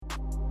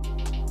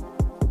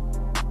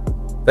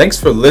Thanks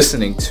for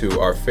listening to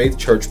our Faith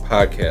Church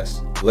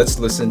podcast. Let's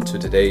listen to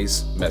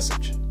today's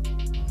message.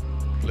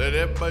 Let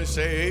everybody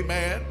say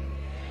amen.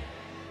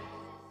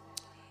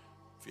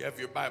 If you have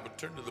your Bible,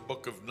 turn to the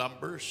book of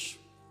Numbers.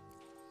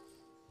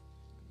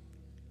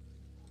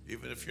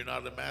 Even if you're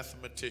not a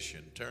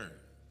mathematician, turn.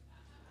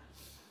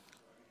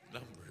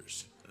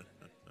 Numbers.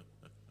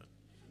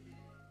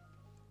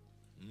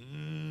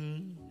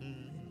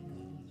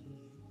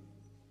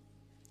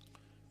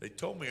 They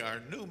told me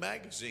our new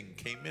magazine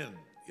came in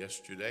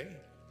yesterday.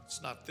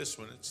 It's not this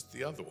one, it's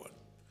the other one.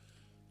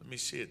 Let me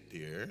see it,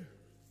 dear.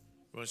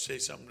 You want to say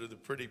something to the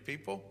pretty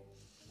people?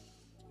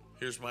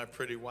 Here's my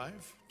pretty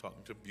wife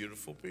talking to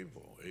beautiful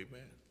people.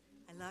 Amen.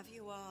 I love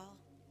you all.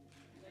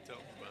 Tell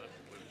them about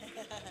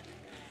it.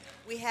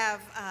 We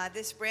have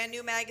this brand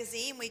new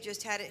magazine. We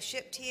just had it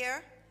shipped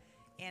here,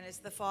 and it's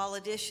the fall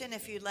edition.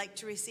 If you'd like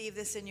to receive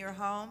this in your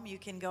home, you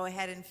can go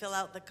ahead and fill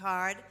out the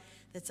card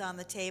that's on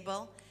the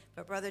table.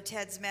 But Brother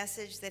Ted's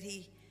message that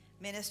he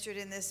ministered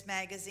in this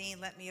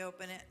magazine, let me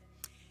open it.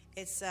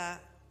 It's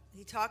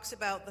he talks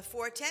about the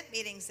 4 tent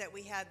meetings that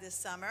we had this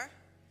summer,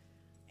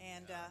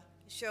 and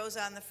shows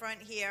on the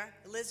front here: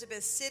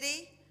 Elizabeth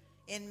City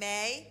in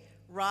May,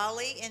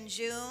 Raleigh in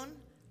June,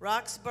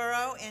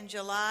 Roxborough in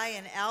July,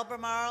 and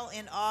Albemarle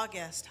in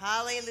August.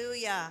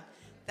 Hallelujah.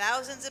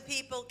 Thousands of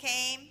people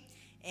came,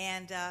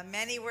 and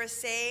many were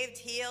saved,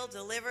 healed,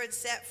 delivered,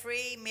 set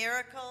free,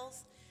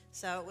 miracles.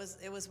 So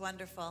it was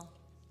wonderful.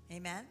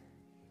 Amen?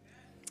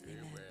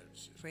 Amen.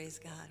 Praise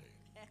God.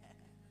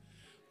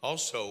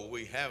 Also,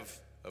 we have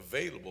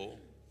available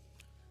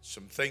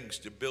some things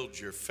to build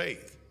your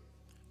faith.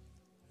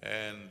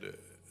 And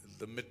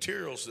the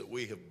materials that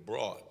we have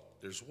brought,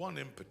 there's one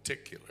in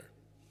particular.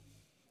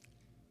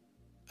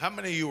 How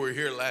many of you were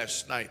here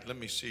last night? Let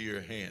me see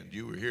your hand.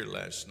 You were here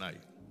last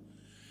night.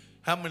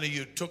 How many of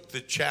you took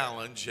the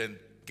challenge and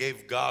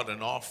gave God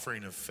an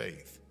offering of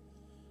faith?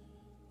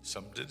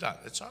 Some did not.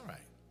 It's all right.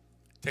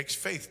 It takes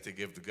faith to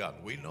give to God.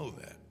 We know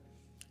that.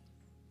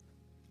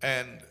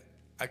 And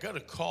I got a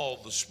call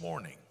this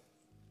morning.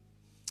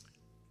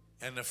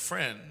 And a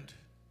friend,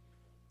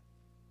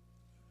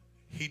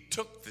 he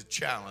took the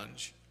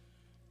challenge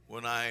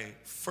when I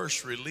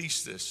first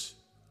released this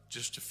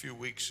just a few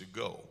weeks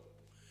ago.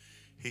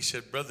 He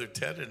said, Brother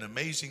Ted, an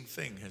amazing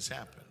thing has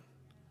happened.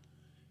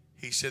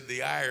 He said, the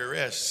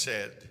IRS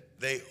said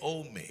they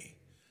owe me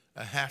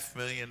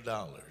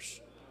 $500,000.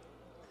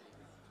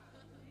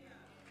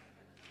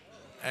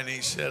 And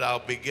he said, I'll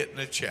be getting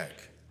a check.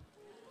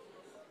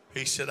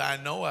 He said, I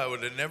know I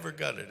would have never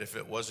got it if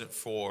it wasn't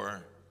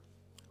for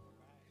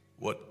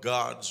what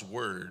God's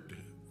word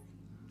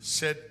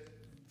said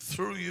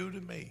through you to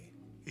me.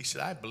 He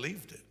said, I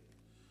believed it.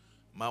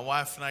 My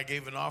wife and I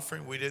gave an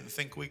offering we didn't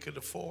think we could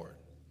afford.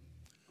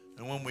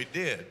 And when we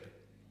did,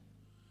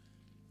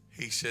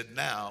 he said,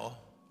 now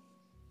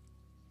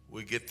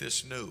we get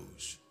this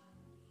news.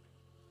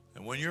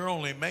 And when you're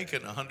only making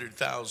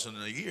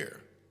 $100,000 a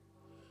year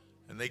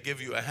and they give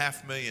you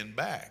 $500,000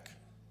 back,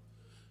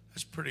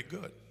 that's pretty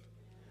good.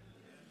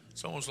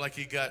 It's almost like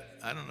he got,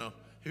 I don't know,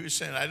 he was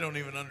saying, I don't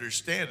even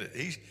understand it.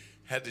 He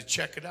had to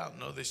check it out.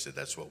 No, they said,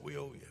 that's what we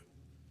owe you.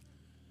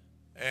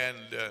 And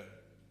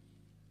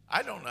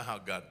I don't know how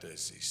God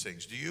does these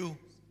things. Do you?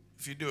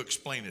 If you do,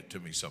 explain it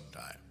to me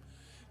sometime.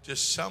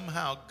 Just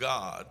somehow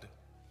God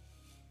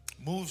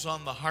moves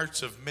on the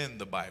hearts of men,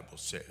 the Bible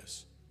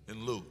says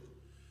in Luke.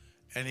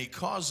 And he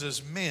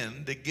causes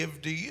men to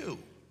give to you.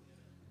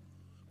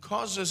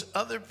 Causes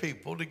other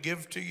people to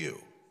give to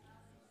you.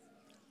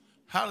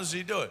 How does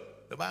he do it?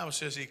 The Bible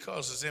says he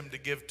causes them to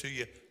give to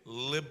you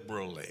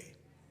liberally.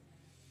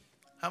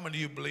 How many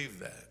of you believe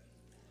that?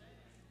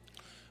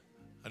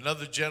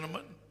 Another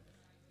gentleman,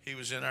 he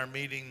was in our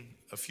meeting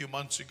a few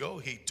months ago.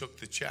 He took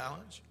the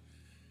challenge.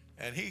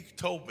 And he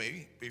told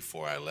me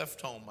before I left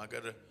home, I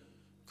got a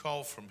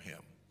call from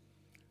him.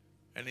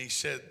 And he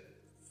said,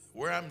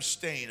 where I'm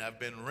staying, I've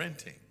been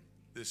renting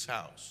this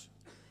house.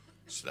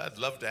 I said, I'd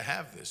love to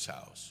have this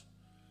house.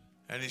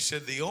 And he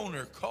said, the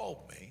owner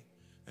called me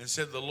and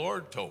said, the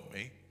Lord told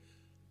me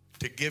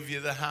to give you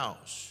the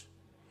house.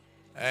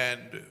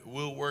 And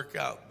we'll work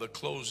out the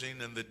closing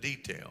and the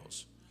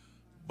details.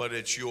 But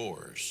it's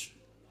yours.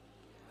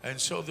 And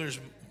so there's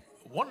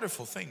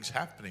wonderful things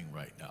happening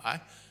right now.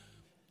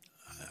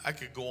 I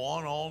could go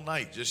on all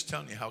night just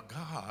telling you how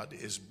God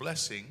is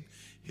blessing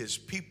his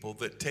people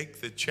that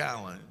take the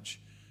challenge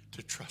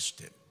to trust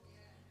him.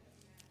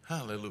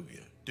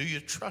 Hallelujah. Do you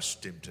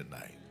trust him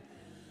tonight?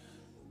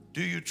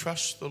 Do you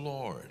trust the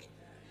Lord?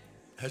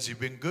 Has he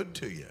been good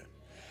to you?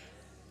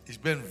 He's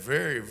been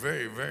very,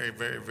 very, very,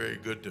 very, very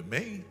good to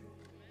me.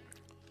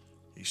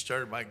 He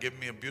started by giving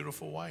me a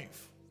beautiful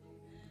wife.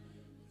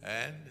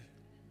 And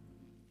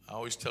I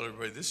always tell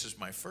everybody, this is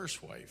my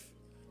first wife.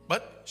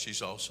 But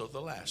she's also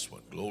the last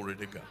one. Glory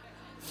to God.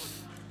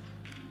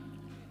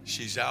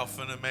 She's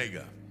Alpha and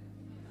Omega.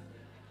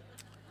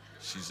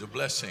 She's a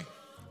blessing.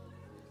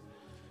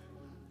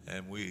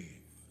 And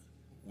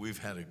we've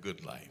had a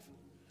good life.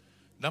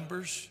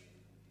 Numbers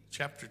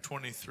chapter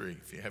 23.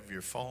 If you have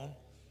your phone,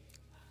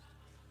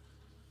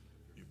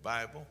 you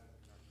Bible.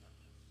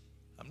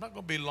 I'm not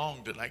going to be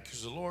long tonight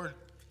because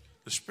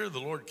the Spirit of the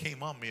Lord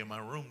came on me in my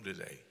room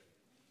today.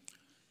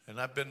 And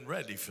I've been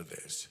ready for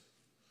this.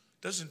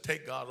 It doesn't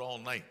take God all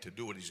night to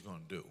do what he's going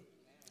to do.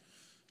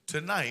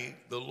 Tonight,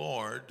 the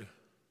Lord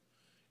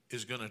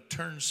is going to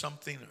turn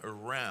something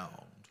around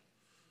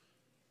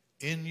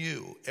in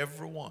you,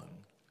 everyone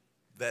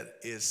that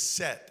is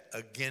set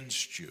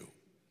against you.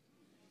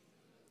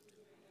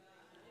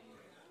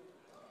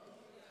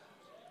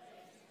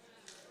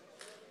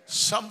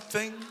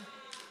 Something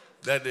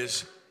that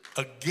is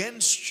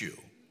against you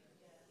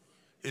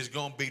is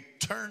going to be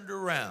turned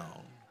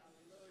around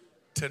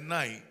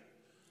tonight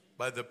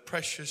by the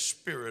precious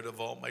Spirit of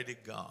Almighty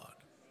God.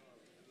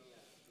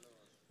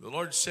 The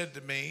Lord said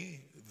to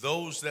me,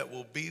 those that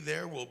will be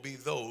there will be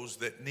those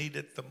that need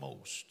it the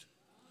most.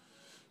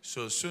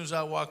 So as soon as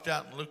I walked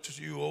out and looked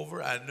you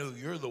over, I knew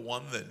you're the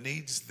one that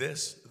needs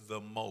this the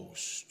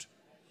most.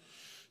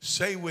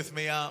 Say with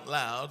me out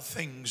loud,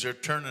 things are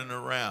turning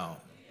around.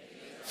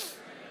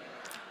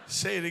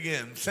 Say it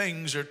again,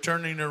 things are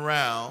turning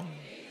around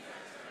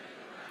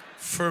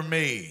for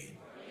me.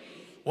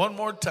 One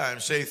more time,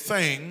 say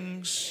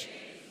things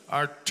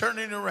are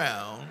turning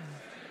around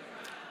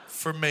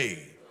for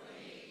me.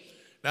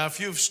 Now,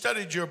 if you've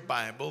studied your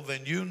Bible,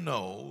 then you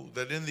know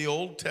that in the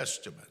Old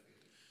Testament,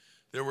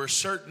 there were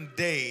certain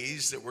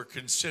days that were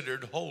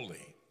considered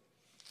holy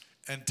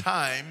and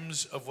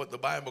times of what the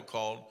Bible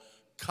called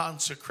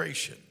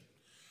consecration,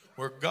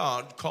 where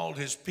God called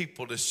his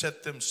people to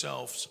set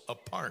themselves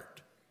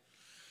apart.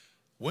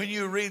 When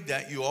you read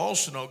that, you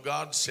also know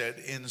God said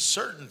in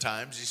certain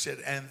times, he said,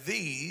 and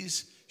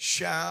these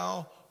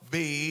shall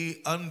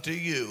be unto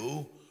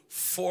you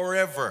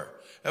forever.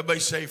 Everybody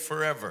say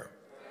forever.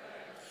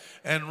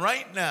 And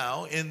right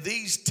now, in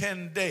these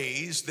 10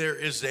 days, there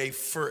is a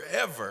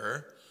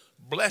forever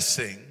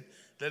blessing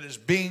that is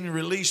being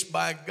released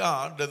by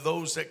God to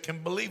those that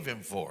can believe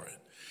him for it.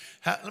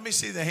 Let me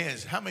see the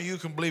hands. How many of you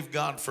can believe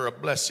God for a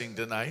blessing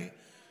tonight?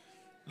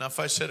 Now, if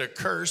I said a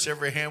curse,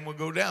 every hand would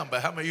go down.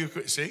 But how many of you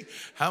could see?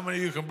 How many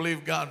of you can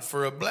believe God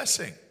for a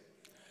blessing?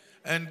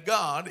 And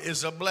God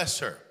is a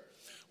blesser.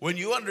 When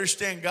you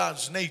understand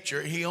God's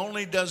nature, he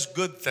only does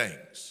good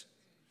things.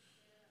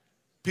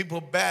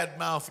 People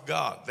badmouth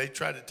God. They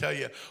try to tell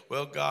you,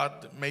 well,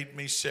 God made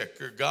me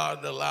sick, or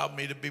God allowed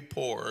me to be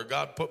poor, or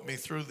God put me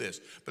through this.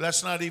 But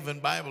that's not even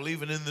Bible.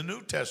 Even in the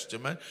New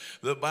Testament,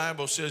 the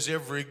Bible says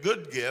every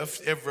good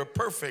gift, every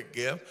perfect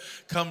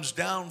gift comes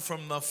down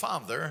from the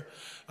Father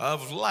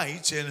of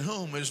lights, in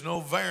whom is no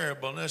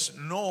variableness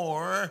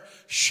nor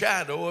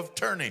shadow of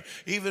turning.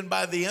 Even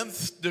by the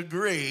nth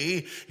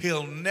degree,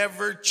 he'll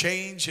never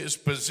change his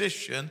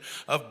position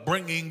of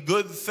bringing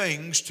good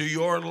things to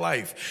your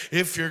life.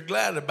 If you're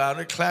glad about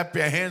it, clap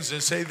your hands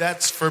and say,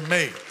 that's for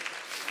me.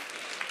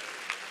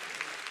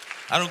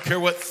 I don't care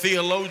what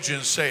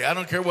theologians say. I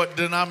don't care what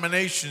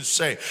denominations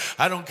say.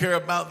 I don't care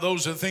about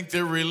those that think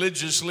they're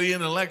religiously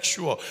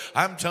intellectual.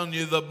 I'm telling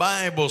you, the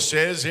Bible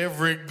says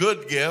every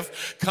good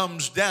gift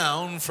comes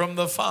down from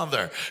the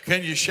Father.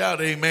 Can you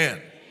shout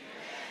amen?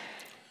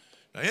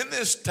 Now, in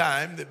this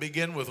time that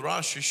begin with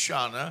Rosh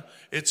Hashanah,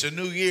 it's a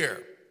new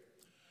year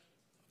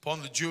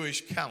upon the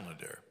Jewish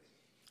calendar.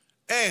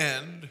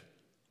 And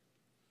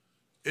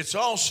it's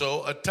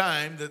also a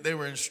time that they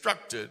were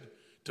instructed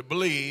to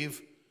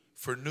believe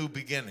for new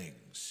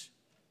beginnings.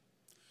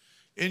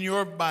 In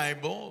your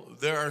Bible,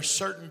 there are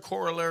certain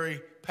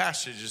corollary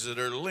passages that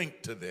are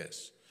linked to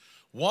this.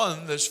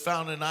 One that's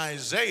found in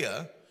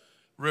Isaiah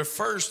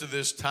refers to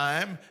this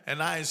time,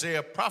 and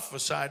Isaiah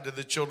prophesied to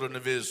the children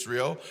of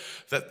Israel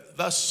that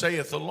thus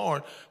saith the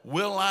Lord,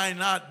 will I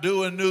not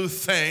do a new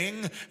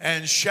thing,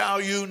 and shall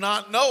you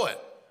not know it?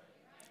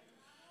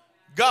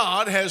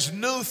 God has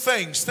new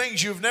things,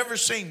 things you've never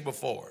seen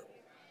before.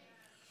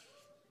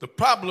 The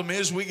problem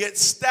is we get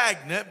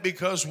stagnant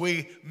because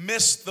we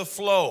miss the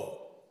flow.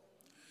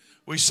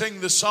 We sing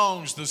the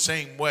songs the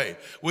same way.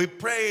 We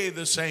pray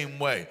the same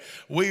way.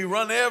 We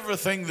run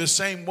everything the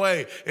same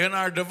way in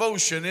our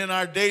devotion, in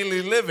our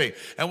daily living.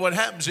 And what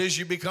happens is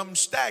you become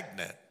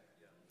stagnant.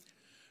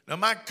 Now,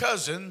 my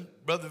cousin,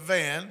 Brother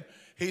Van,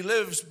 he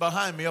lives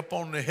behind me up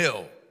on the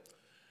hill.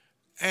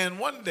 And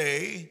one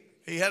day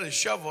he had a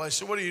shovel. I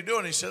said, what are you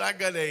doing? He said, I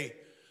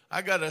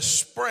got a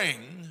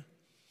spring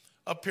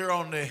up here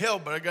on the hill,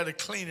 but I got to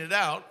clean it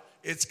out.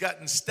 It's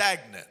gotten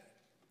stagnant.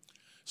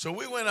 So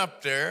we went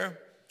up there,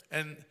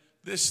 and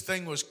this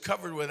thing was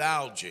covered with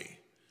algae,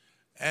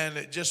 and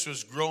it just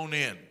was grown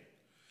in.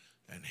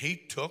 And he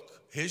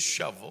took his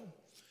shovel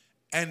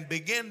and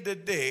began to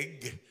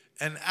dig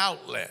an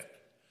outlet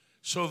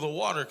so the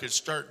water could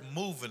start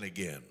moving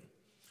again,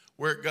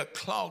 where it got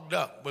clogged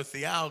up with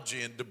the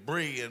algae and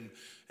debris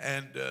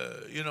and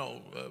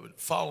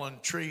fallen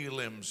tree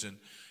limbs, and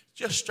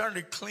just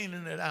started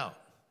cleaning it out.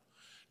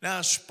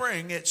 Now,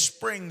 spring, it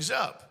springs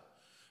up.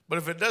 But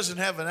if it doesn't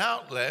have an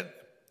outlet,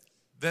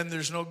 then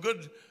there's no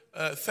good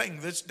thing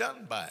that's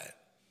done by it.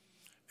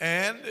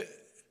 And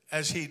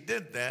as he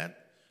did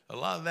that, a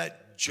lot of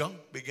that junk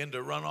began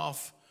to run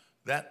off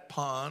that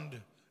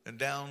pond and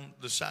down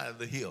the side of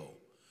the hill.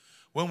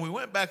 When we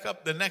went back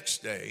up the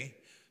next day,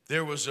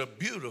 there was a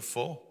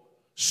beautiful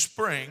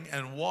spring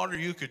and water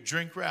you could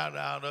drink right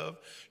out of.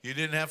 You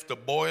didn't have to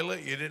boil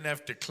it. You didn't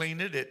have to clean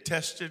it. It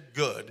tested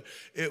good.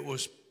 It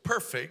was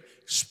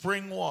perfect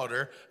spring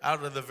water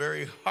out of the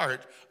very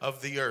heart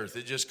of the earth.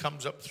 It just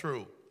comes up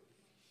through.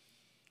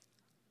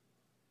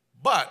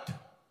 But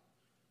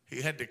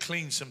he had to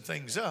clean some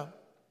things up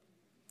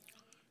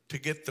to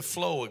get the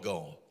flow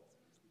going,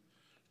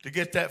 to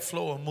get that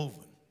flow of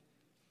moving.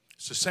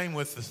 It's the same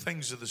with the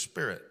things of the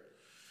Spirit.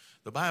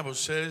 The Bible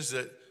says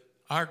that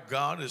our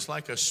God is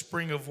like a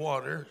spring of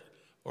water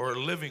or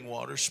living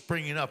water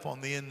springing up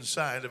on the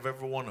inside of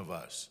every one of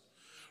us.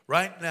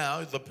 Right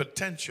now, the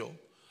potential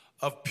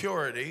of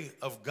purity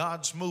of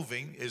God's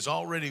moving is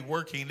already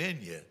working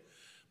in you.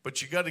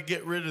 But you got to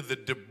get rid of the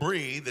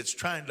debris that's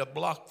trying to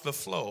block the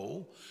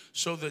flow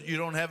so that you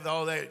don't have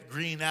all that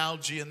green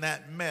algae and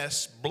that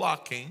mess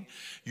blocking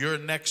your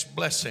next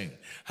blessing.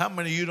 How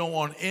many of you don't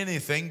want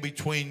anything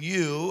between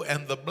you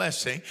and the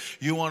blessing?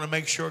 You want to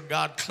make sure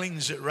God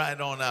cleans it right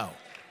on out.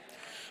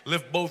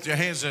 Lift both your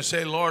hands and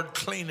say, Lord,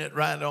 clean it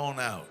right on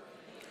out.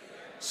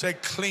 Say,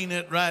 clean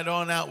it right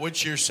on out.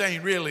 What you're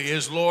saying really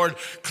is, Lord,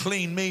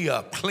 clean me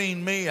up,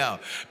 clean me out.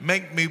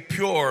 Make me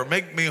pure,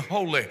 make me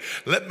holy.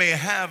 Let me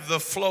have the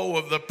flow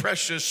of the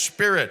precious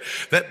Spirit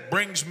that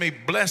brings me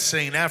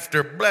blessing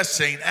after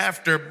blessing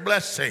after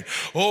blessing.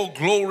 Oh,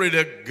 glory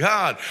to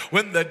God.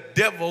 When the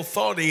devil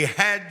thought he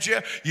had you,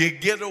 you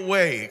get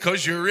away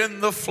because you're in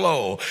the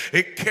flow.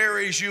 It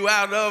carries you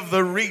out of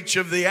the reach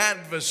of the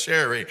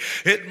adversary.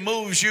 It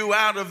moves you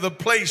out of the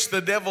place the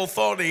devil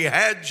thought he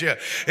had you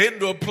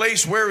into a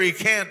place where he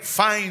can't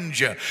find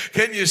you.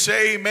 Can you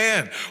say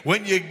amen?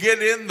 When you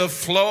get in the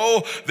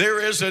flow, there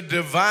is a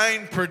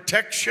divine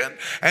protection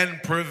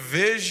and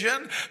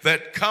provision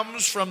that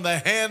comes from the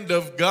hand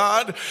of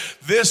God.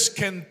 This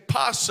can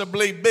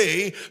possibly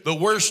be the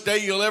worst day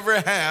you'll ever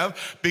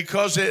have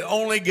because it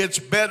only gets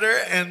better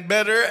and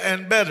better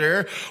and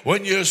better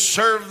when you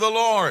serve the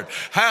Lord.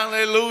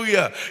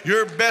 Hallelujah.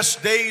 Your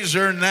best days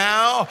are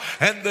now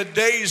and the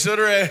days that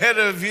are ahead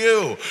of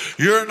you.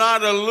 You're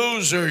not a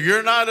loser.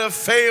 You're not a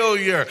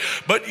failure,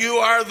 but you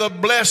are the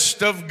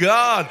blessed of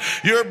God.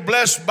 You're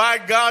blessed by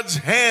God's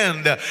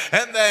hand,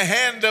 and the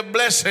hand of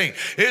blessing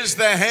is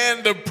the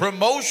hand of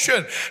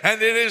promotion,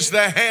 and it is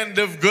the hand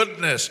of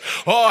goodness.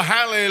 Oh,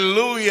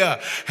 hallelujah.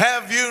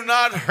 Have you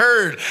not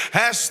heard?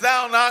 Hast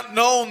thou not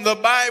known? The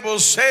Bible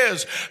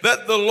says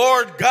that the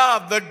Lord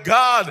God, the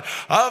God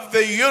of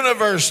the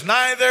universe,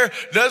 neither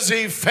does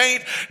he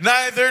faint,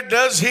 neither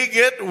does he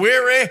get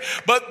weary,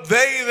 but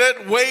they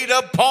that wait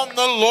upon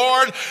the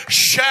Lord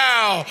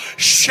shall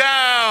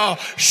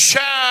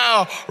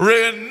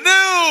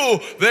renew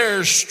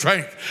their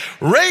strength.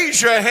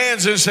 Raise your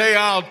hands and say,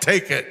 I'll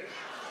take it.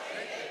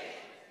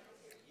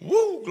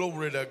 Woo,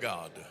 glory to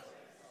God.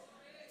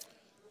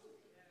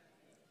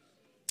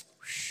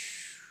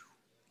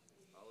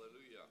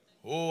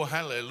 Oh,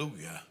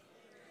 hallelujah.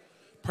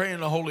 Pray in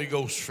the Holy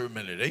Ghost for a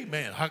minute.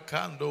 Amen.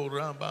 Hakando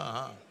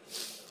Rabaha.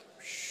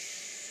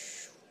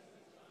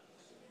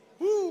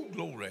 Woo,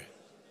 glory.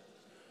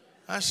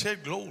 I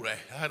said glory.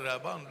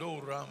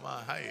 Harabando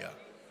Ramahaya.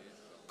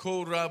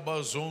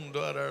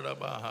 Korabazunda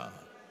Rabaha.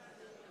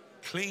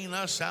 Clean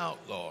us out,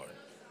 Lord.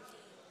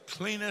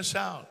 Clean us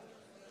out.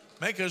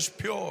 Make us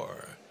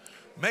pure.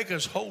 Make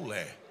us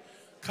holy.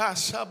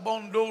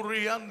 Kasabondo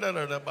Rianda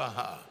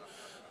Rabaha.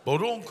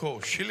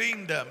 Boronko,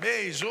 Shilinda,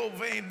 Mezo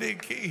Vende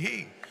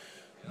Kihi,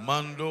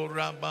 Mando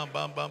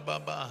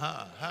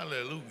Rababababaha.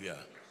 Hallelujah.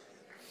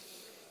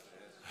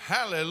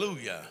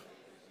 Hallelujah.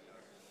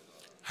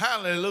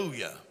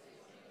 Hallelujah.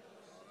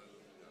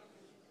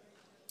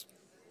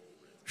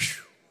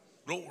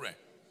 Glory.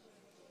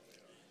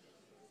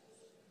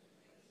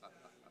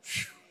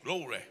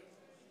 Glory.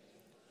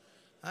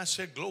 I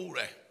said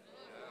glory.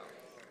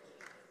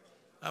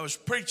 I was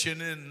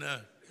preaching in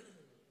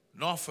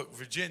Norfolk,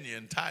 Virginia,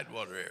 in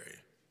Tidewater area.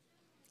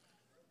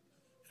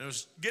 And it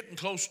was getting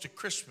close to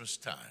Christmas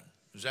time.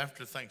 It was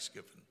after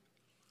Thanksgiving.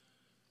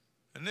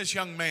 And this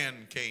young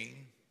man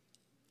came.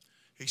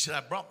 He said,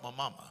 I brought my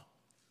mama.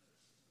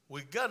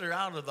 We got her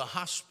out of the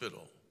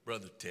hospital,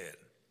 Brother Ted.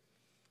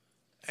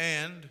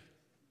 And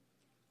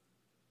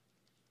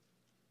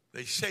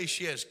they say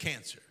she has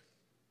cancer.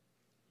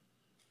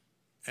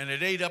 And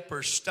it ate up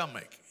her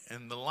stomach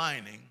and the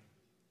lining.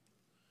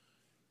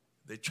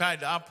 They tried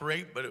to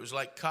operate, but it was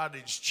like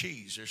cottage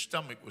cheese. Her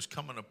stomach was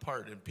coming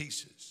apart in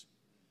pieces.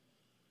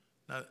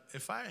 Now,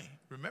 if I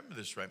remember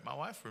this right, my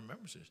wife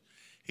remembers this.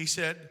 He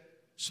said,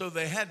 so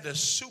they had to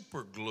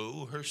super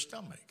glue her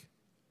stomach.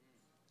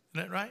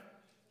 Isn't that right?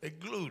 They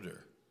glued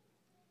her.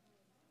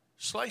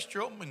 Sliced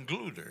her open and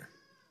glued her.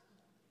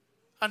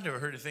 I've never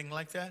heard anything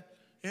like that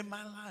in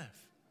my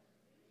life.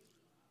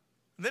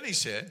 And then he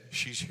said,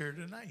 she's here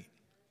tonight.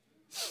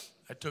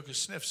 I took a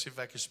sniff, see if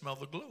I could smell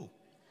the glue.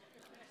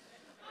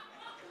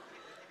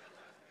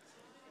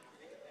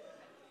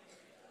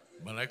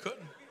 But I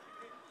couldn't.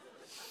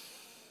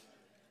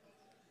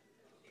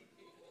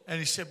 And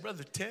he said,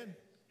 Brother Ted,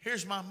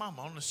 here's my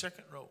mama on the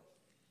second row.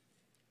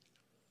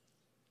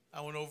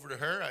 I went over to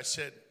her. I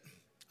said,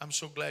 I'm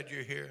so glad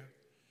you're here.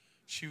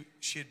 She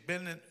had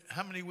been in,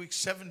 how many weeks?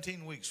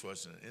 17 weeks,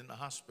 wasn't it, in the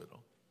hospital?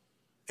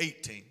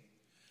 18.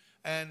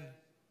 And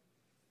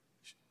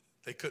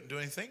they couldn't do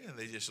anything, and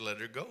they just let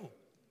her go.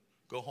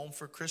 Go home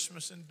for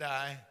Christmas and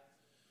die.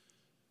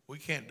 We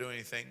can't do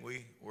anything.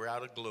 We're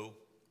out of glue.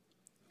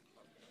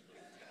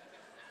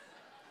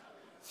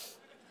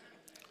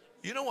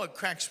 You know what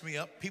cracks me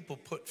up? People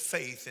put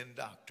faith in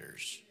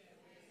doctors.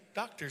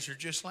 Doctors are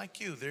just like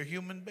you. They're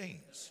human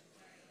beings.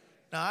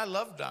 Now, I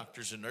love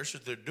doctors and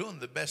nurses. They're doing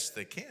the best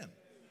they can.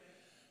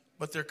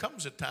 But there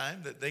comes a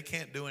time that they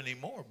can't do any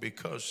more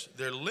because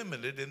they're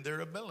limited in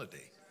their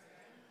ability.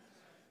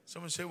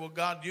 Someone say, well,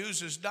 God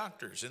uses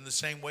doctors in the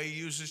same way he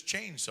uses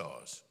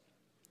chainsaws.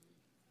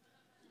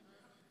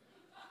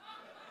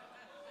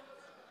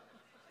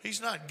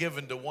 He's not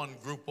given to one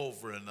group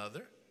over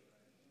another.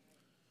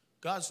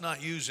 God's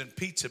not using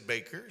pizza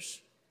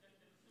bakers,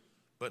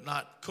 but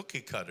not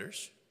cookie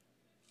cutters.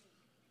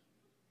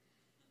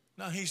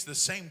 No, he's the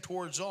same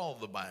towards all,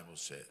 the Bible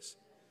says.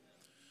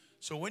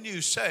 So when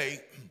you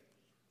say,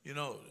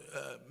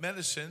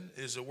 medicine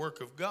is a work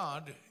of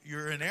God,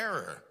 you're in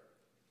error.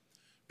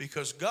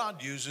 Because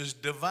God uses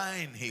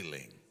divine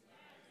healing.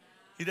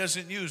 He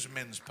doesn't use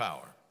men's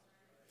power.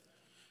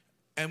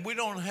 And we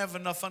don't have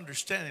enough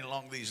understanding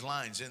along these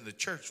lines in the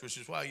church, which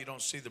is why you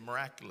don't see the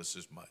miraculous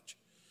as much.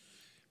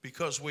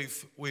 Because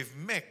we've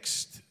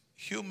mixed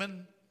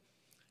humanistic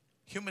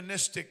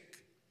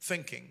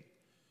thinking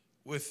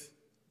with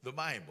the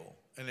Bible,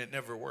 and it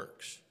never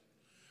works.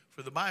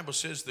 For the Bible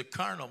says the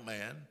carnal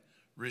man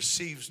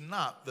receives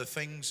not the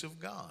things of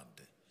God,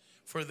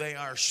 for they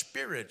are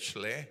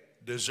spiritually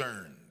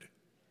discerned.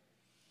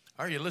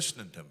 Are you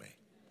listening to me?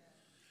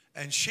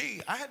 And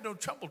I had no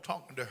trouble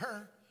talking to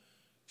her.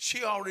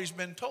 She already's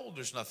been told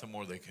there's nothing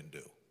more they can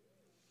do.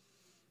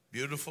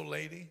 Beautiful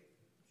lady.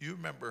 You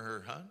remember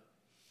her, huh?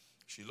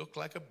 She looked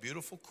like a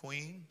beautiful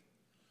queen.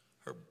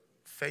 Her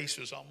face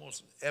was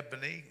almost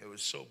ebony. It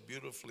was so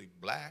beautifully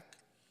black.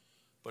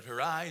 But her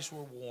eyes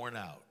were worn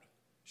out.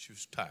 She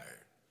was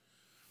tired.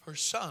 Her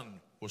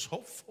son was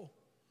hopeful.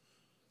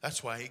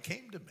 That's why he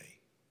came to me.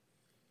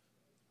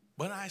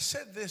 But I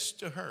said this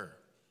to her.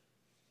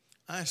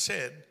 I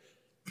said,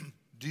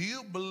 do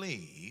you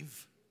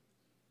believe?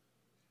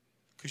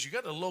 Because you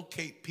got to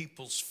locate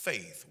people's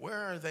faith. Where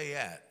are they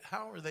at?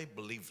 How are they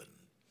believing?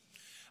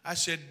 I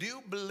said, do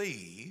you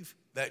believe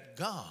that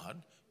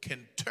God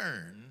can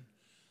turn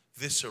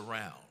this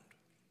around?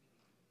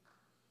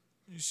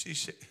 She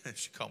said,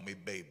 she called me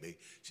baby.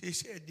 She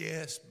said,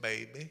 yes,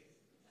 baby.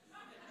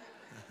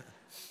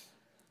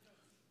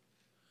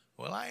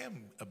 Well, I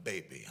am a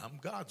baby. I'm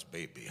God's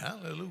baby.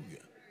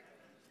 Hallelujah.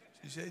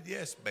 She said,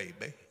 yes,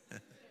 baby.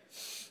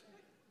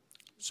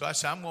 So I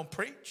said, I'm going to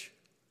preach.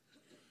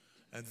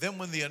 And then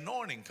when the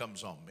anointing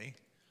comes on me,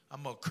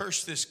 I'm going to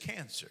curse this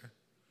cancer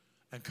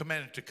and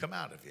command it to come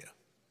out of you.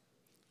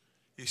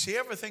 You see,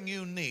 everything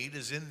you need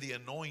is in the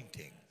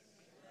anointing.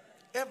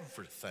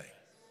 Everything.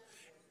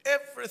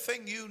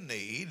 Everything you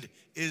need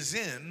is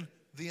in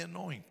the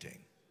anointing.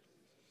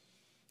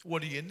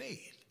 What do you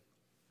need?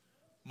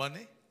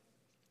 Money,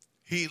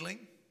 healing,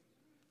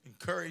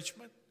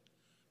 encouragement,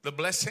 the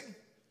blessing.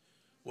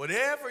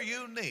 Whatever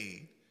you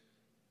need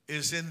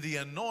is in the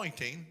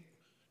anointing.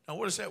 Now,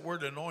 what does that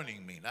word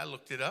anointing mean? I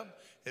looked it up.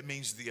 It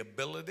means the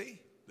ability,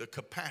 the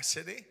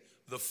capacity,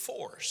 the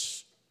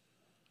force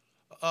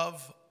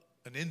of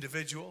an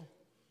individual,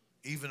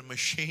 even a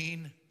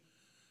machine,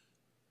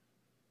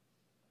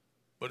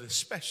 but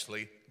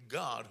especially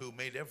God who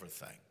made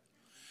everything.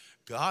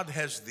 God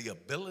has the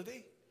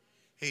ability,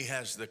 he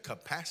has the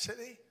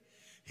capacity,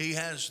 he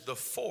has the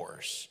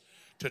force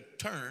to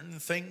turn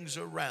things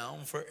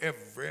around for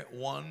every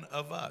one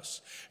of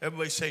us.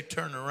 Everybody say,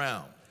 turn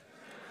around.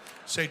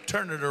 Say,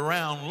 turn it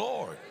around,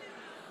 Lord.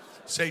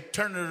 Say,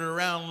 turn it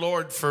around,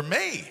 Lord, for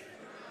me.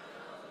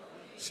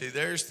 See,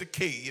 there's the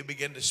key. You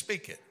begin to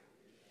speak it.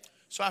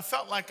 So I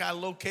felt like I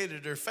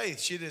located her faith.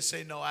 She didn't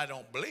say, no, I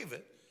don't believe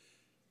it.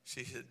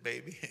 She said,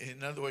 baby.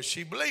 In other words,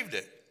 she believed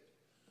it.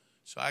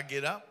 So I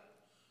get up.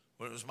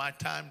 When it was my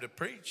time to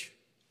preach,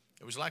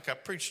 it was like I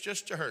preached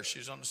just to her. She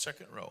was on the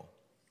second row.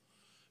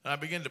 And I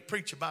began to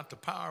preach about the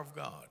power of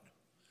God.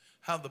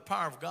 How the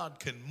power of God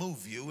can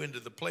move you into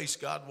the place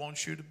God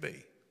wants you to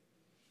be.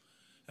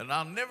 And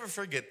I'll never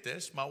forget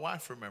this. My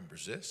wife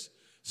remembers this.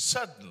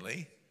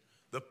 Suddenly,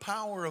 the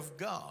power of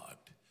God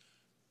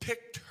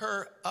picked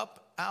her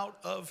up out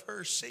of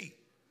her seat.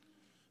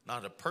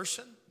 Not a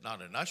person,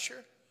 not an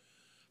usher.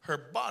 Her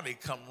body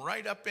come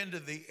right up into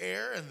the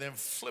air and then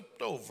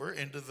flipped over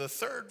into the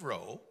third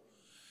row.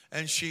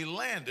 And she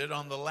landed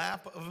on the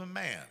lap of a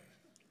man.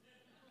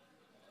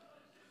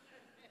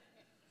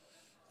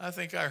 I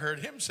think I heard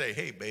him say,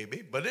 hey,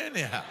 baby. But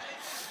anyhow.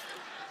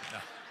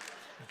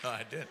 No,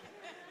 I didn't.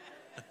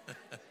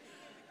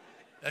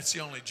 That's the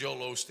only Joel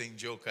Osteen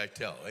joke I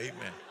tell.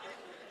 Amen.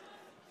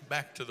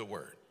 Back to the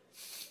word.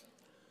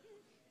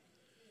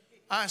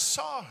 I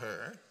saw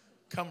her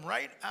come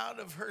right out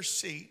of her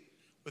seat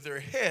with her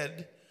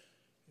head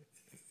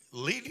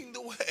leading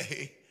the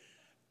way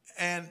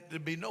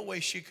there'd be no way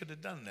she could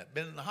have done that.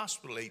 Been in the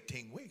hospital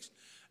 18 weeks.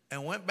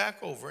 And went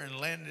back over and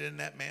landed in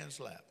that man's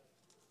lap.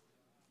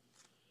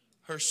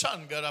 Her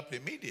son got up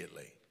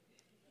immediately.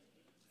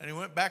 And he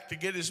went back to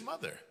get his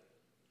mother.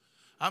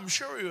 I'm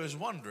sure he was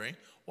wondering,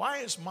 why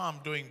is mom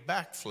doing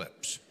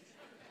backflips?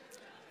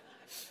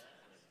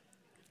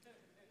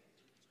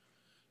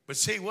 But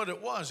see what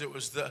it was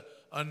the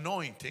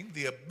anointing,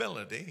 the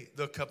ability,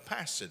 the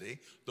capacity,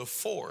 the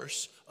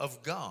force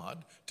of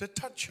God to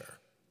touch her.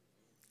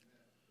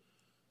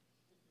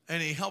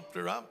 And he helped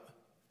her up,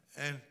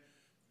 and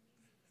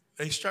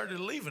they started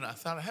leaving. I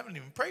thought, I haven't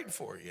even prayed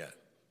for her yet.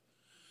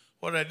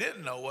 What I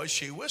didn't know was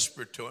she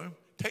whispered to him,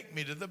 take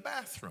me to the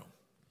bathroom.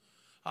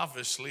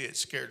 Obviously, it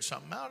scared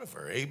something out of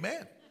her.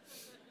 Amen.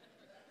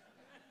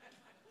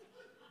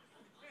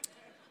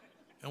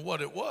 And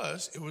what it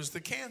was the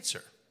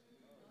cancer.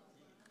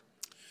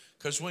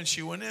 Because when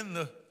she went in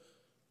the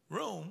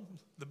room,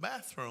 the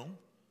bathroom,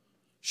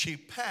 she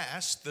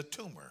passed the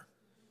tumor.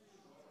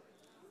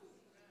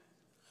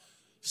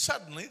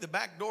 Suddenly, the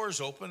back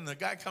door's open, and the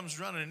guy comes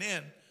running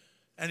in,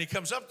 and he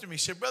comes up to me. He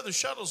said, Brother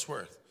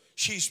Shuttlesworth,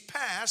 she's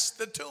passed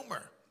the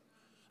tumor.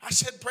 I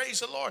said,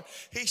 praise the Lord.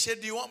 He said,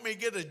 do you want me to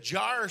get a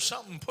jar or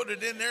something, put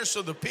it in there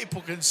so the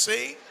people can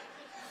see?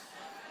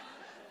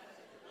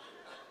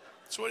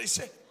 That's what he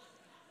said.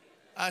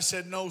 I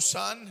said, no,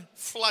 son,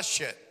 flush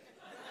it.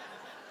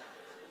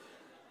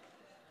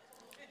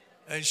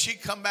 And she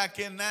come back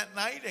in that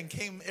night and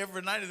came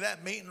every night of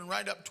that meeting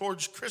right up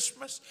towards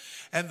Christmas.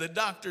 And the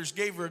doctors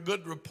gave her a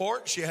good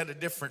report. She had a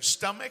different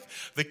stomach.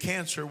 The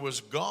cancer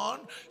was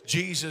gone.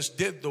 Jesus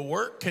did the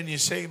work. Can you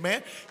say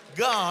amen?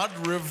 God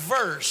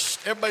reversed.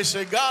 Everybody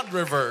say God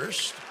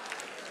reversed.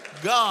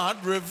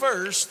 God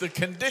reversed the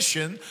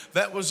condition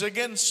that was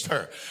against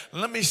her.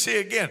 Let me see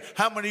again.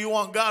 How many of you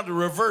want God to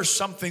reverse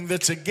something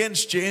that's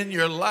against you in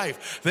your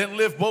life? Then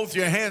lift both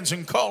your hands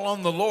and call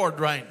on the Lord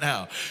right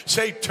now.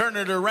 Say, turn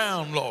it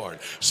around, Lord.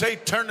 Say,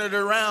 turn it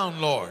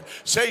around, Lord.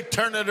 Say,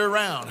 turn it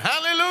around.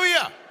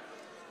 Hallelujah.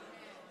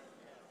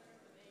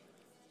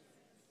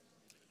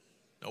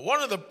 Now,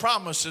 one of the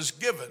promises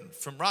given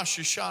from Rosh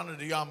Hashanah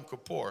to Yom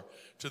Kippur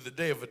to the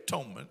Day of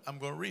Atonement, I'm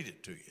going to read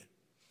it to you.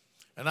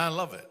 And I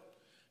love it.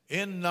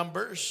 In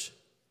Numbers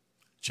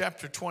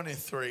chapter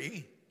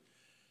 23,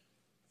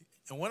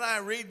 and when I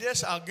read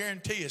this, I'll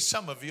guarantee you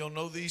some of you will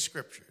know these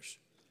scriptures.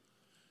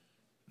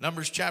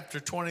 Numbers chapter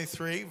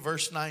 23,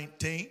 verse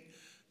 19,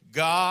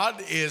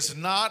 God is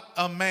not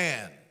a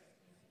man.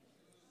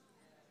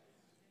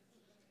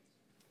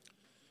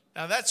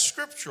 Now that's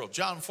scriptural,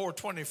 John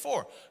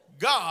 4:24.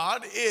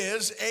 God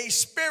is a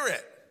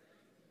spirit.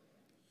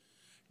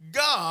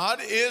 God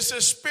is a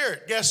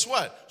spirit. Guess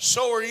what?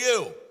 So are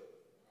you.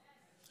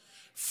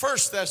 1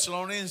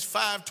 Thessalonians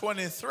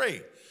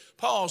 5:23.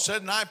 Paul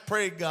said, and I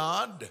pray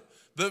God,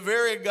 the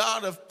very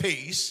God of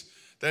peace,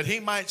 that he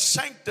might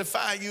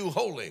sanctify you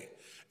wholly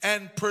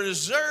and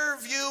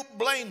preserve you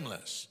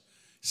blameless,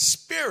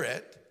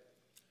 spirit,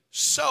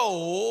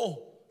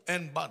 soul,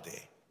 and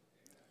body.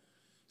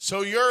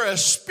 So you're a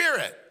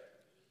spirit.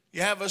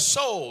 You have a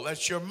soul.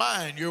 That's your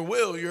mind, your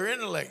will, your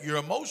intellect, your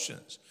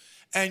emotions.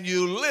 And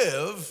you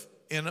live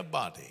in a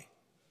body.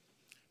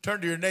 Turn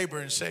to your neighbor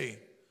and say,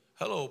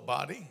 hello,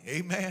 body.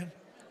 Amen.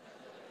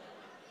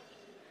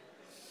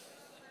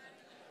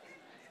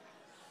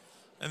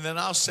 And then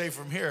I'll say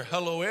from here,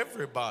 hello,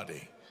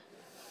 everybody.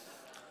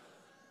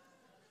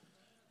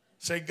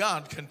 Say,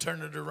 God can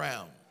turn it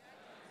around.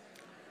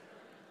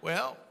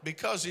 Well,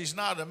 because he's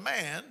not a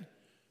man,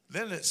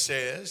 then it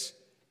says,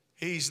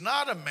 he's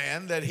not a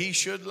man that he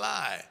should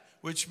lie,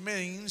 which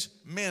means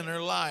men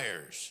are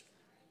liars.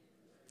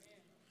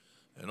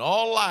 And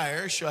all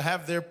liars shall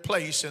have their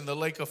place in the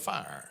lake of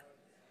fire.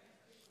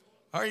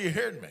 Are you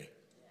hearing me?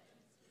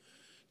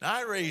 Now,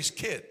 I raised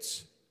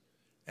kids,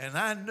 and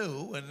I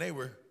knew when they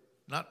were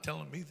not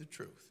telling me the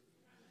truth.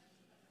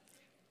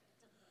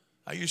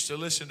 I used to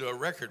listen to a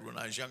record when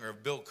I was younger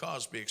of Bill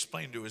Cosby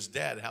explained to his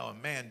dad how a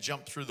man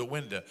jumped through the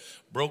window,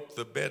 broke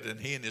the bed, and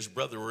he and his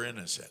brother were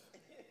innocent.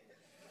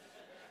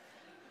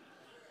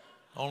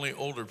 Only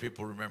older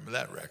people remember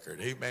that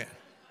record. Amen.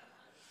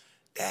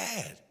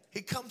 Dad,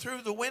 he come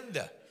through the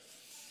window.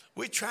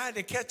 We tried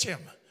to catch him.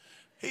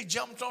 He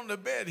jumped on the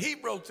bed. He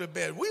broke the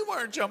bed. We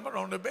weren't jumping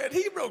on the bed.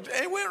 He broke it.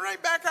 He went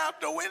right back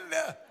out the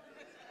window.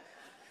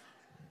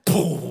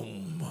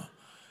 Boom.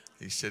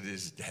 He said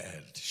his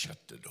dad shut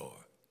the door.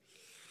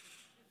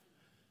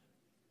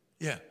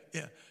 Yeah.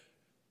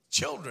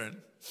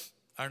 Children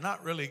are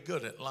not really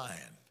good at lying.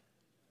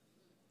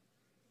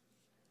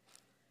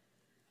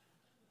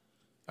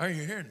 Are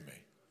you hearing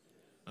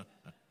me?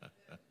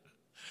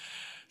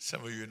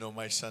 Some of you know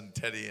my son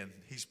Teddy, and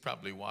he's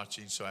probably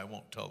watching, so I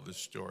won't tell this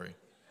story.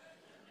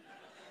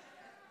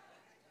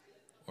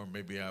 Or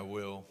maybe I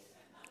will.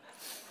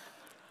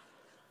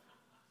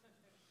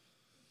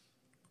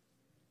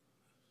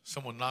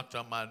 Someone knocked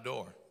on my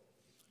door.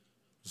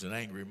 It was an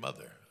angry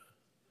mother.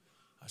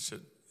 I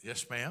said,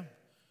 yes, ma'am.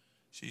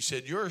 She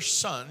said, your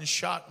son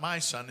shot my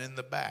son in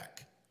the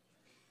back.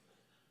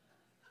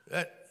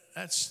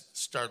 That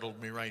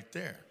startled me right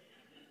there.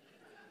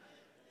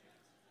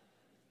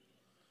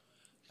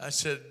 I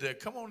said,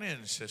 come on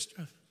in,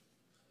 sister.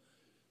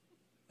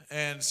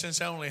 And since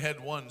I only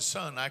had one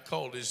son, I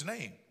called his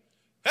name.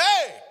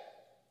 Hey,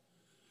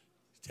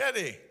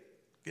 Teddy,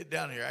 get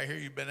down here. I hear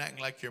you've been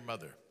acting like your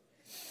mother.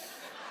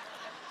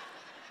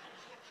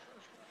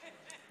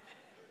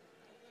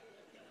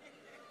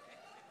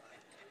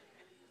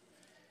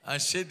 I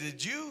said,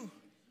 did you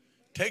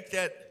take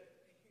that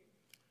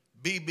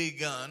BB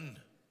gun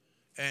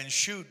and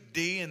shoot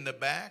D in the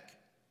back?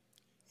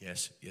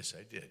 Yes,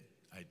 I did.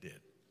 I did.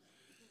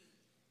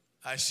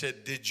 I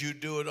said, did you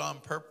do it on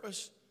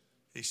purpose?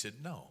 He said,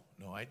 no,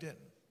 I didn't.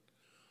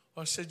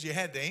 Well, I said, you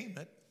had to aim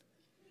it.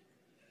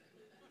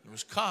 It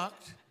was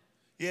cocked.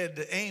 You had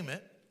to aim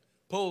it,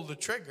 pull the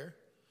trigger.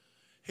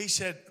 He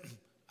said,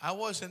 I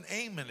wasn't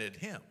aiming at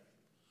him.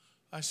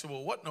 I said,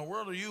 well, what in the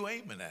world are you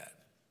aiming at?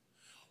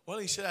 Well,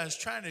 he said, I was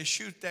trying to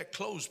shoot that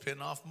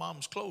clothespin off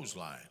Mom's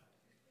clothesline.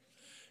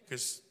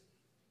 Because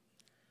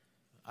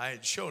I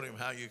had showed him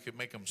how you could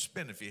make them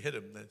spin. If you hit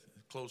them, the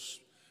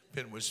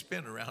clothespin would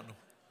spin around them.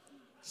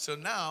 So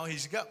now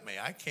he's got me.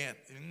 I can't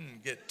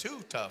get too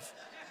tough.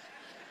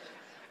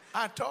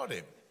 I taught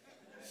him.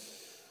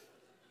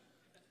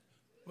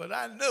 But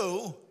I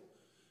knew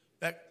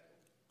that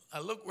I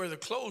looked where the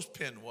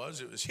clothespin was.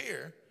 It was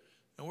here.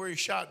 And where he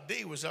shot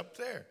D was up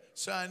there.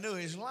 So I knew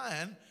he's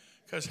lying.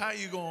 Because how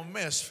you going to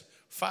miss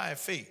 5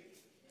 feet?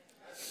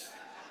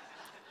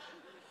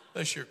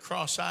 Unless you're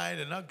cross-eyed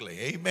and ugly.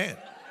 Amen.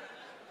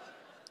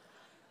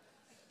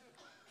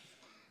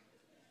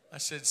 I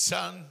said,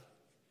 son,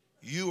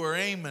 you were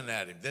aiming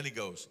at him. Then he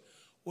goes,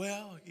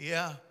 well,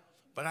 yeah,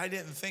 but I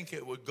didn't think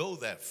it would go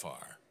that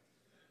far.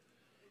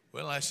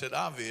 Well, I said,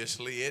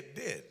 obviously it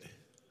did.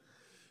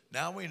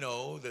 Now we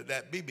know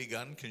that BB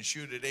gun can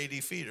shoot at 80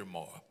 feet or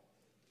more.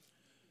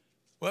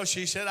 Well,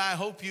 she said, I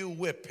hope you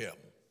whip him.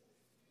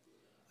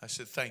 I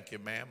said, thank you,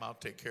 ma'am. I'll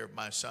take care of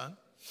my son.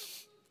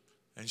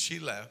 And she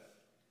left.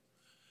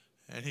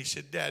 And he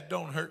said, Dad,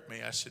 don't hurt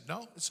me. I said,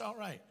 no, it's all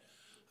right.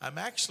 I'm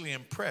actually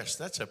impressed.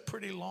 That's a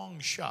pretty long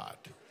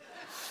shot.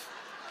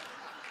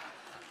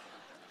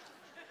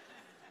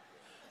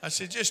 I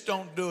said, just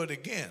don't do it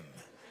again.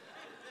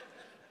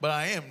 But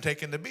I am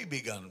taking the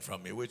BB gun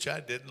from you, which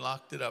I did and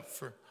locked it up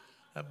for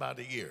about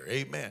a year.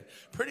 Amen.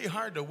 Pretty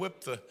hard to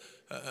whip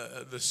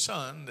the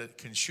son that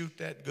can shoot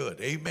that good.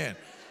 Amen.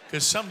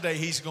 Because someday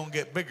he's going to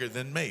get bigger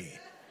than me.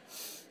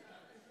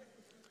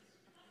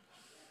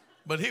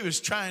 But he was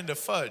trying to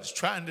fudge,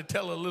 trying to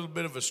tell a little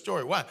bit of a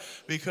story. Why?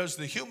 Because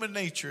the human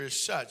nature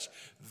is such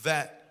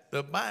that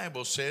the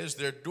Bible says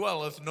there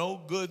dwelleth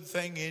no good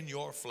thing in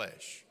your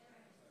flesh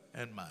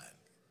and mine.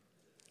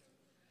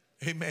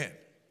 Amen.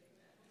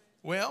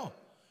 Well,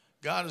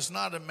 God is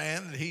not a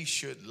man that he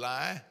should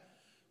lie,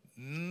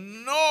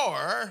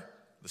 nor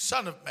the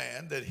Son of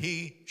Man that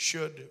he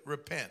should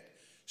repent.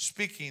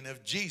 Speaking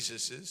of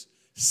Jesus'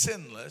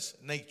 sinless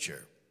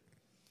nature.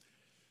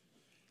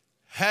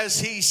 Has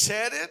he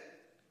said it?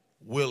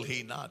 Will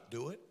he not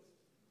do it?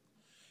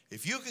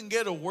 If you can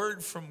get a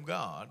word from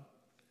God,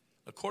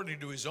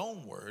 according to his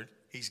own word,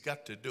 he's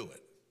got to do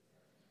it.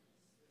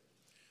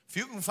 If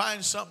you can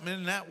find something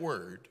in that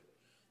word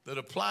that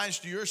applies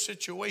to your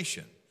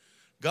situation,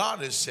 God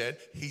has said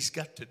he's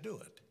got to do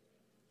it.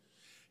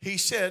 He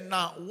said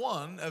not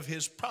one of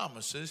his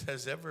promises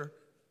has ever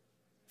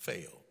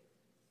failed.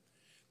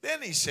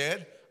 Then he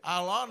said,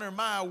 I'll honor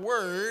my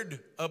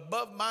word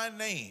above my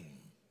name.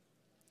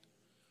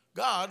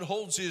 God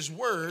holds his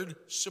word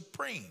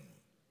supreme.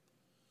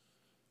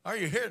 Are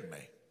you hearing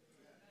me?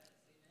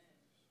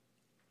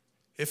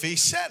 If he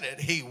said it,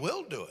 he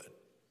will do it.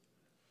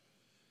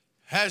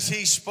 Has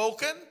he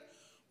spoken?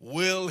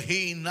 Will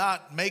he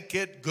not make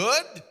it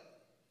good?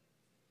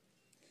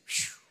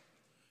 Whew.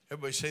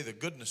 Everybody say the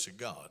goodness of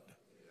God.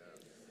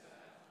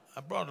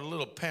 I brought a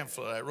little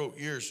pamphlet I wrote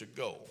years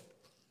ago.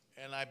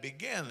 And I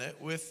began it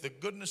with the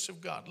goodness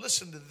of God.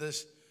 Listen to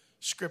this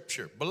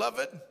scripture.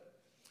 Beloved,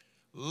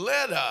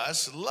 let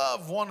us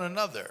love one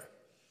another,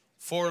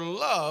 for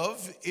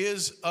love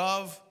is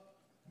of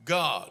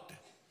God.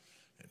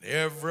 And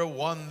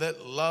everyone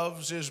that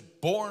loves is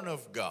born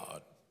of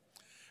God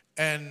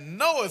and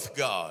knoweth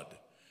God.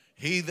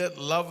 He that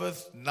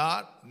loveth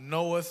not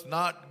knoweth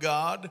not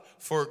God,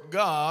 for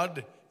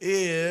God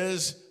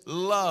is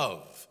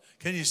love.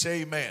 Can you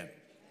say amen?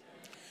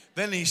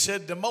 Then he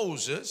said to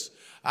Moses,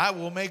 I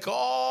will make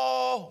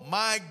all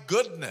my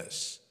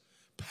goodness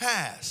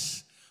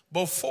pass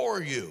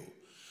before you.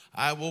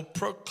 I will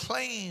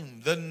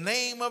proclaim the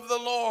name of the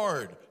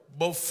Lord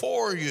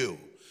before you,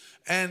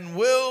 and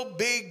will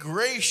be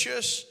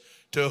gracious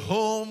to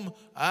whom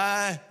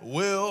I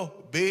will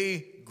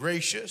be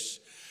gracious,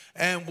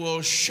 and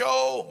will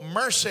show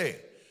mercy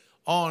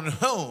on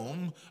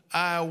whom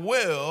I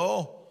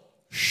will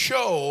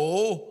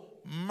show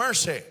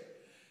mercy.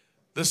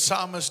 The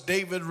psalmist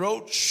David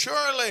wrote,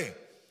 surely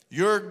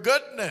your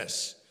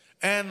goodness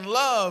and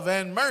love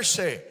and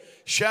mercy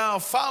shall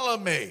follow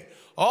me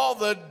all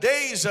the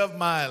days of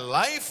my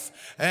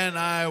life, and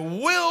I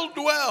will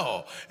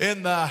dwell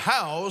in the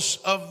house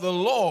of the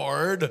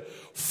Lord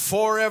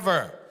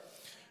forever.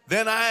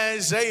 Then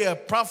Isaiah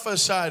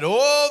prophesied,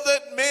 oh,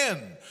 that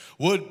men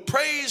would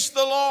praise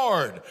the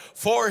Lord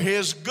for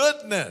his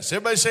goodness.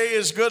 Everybody say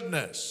his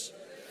goodness.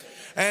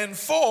 And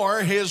for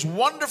his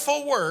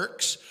wonderful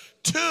works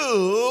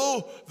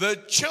to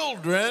the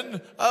children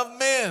of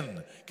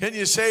men. Can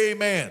you say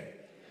amen?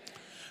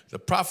 The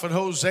prophet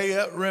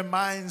Hosea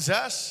reminds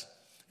us,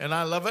 and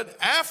I love it,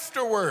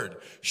 afterward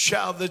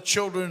shall the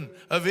children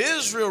of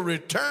Israel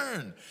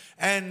return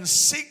and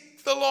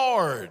seek the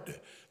Lord,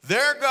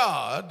 their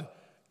God,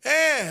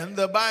 and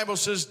the Bible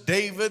says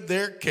David,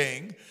 their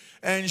king,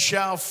 and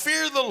shall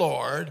fear the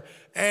Lord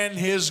and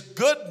his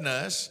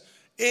goodness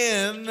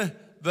in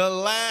the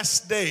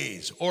last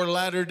days or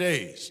latter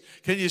days.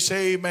 Can you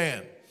say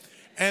amen?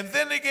 And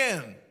then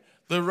again,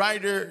 the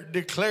writer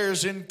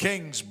declares in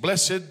Kings,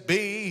 blessed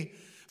be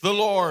the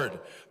Lord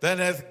that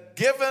hath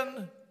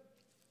given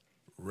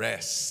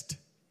rest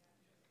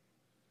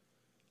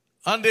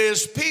unto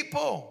his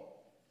people,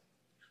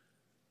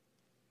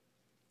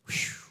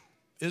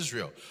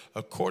 Israel,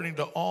 according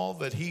to all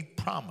that he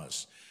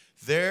promised.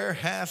 There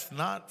hath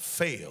not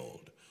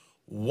failed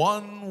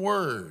one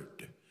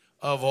word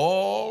of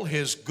all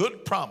his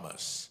good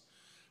promise,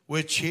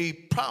 which he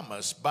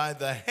promised by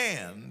the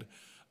hand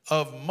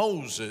of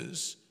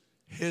Moses,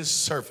 his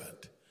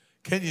servant.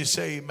 Can you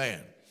say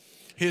amen?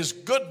 His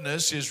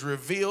goodness is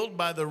revealed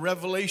by the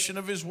revelation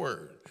of his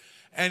word.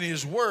 And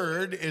his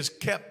word is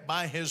kept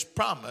by his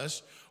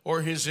promise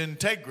or his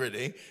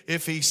integrity.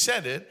 If he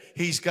said it,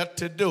 he's got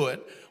to do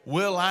it.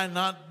 Will I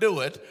not do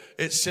it?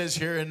 It says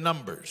here in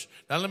Numbers.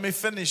 Now let me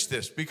finish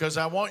this because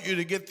I want you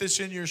to get this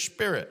in your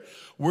spirit.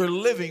 We're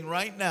living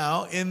right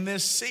now in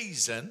this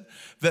season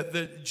that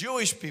the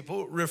Jewish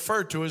people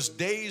refer to as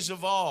days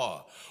of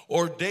awe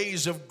or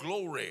days of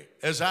glory,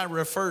 as I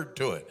referred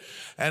to it.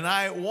 And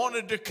I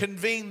wanted to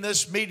convene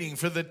this meeting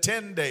for the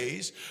 10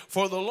 days,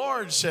 for the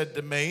Lord said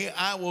to me,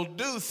 I will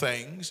do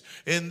things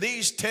in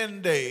these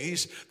 10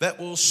 days that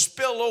will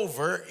spill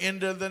over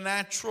into the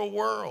natural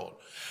world.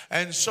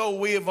 And so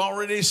we have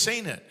already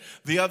seen it.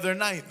 The other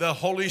night, the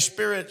Holy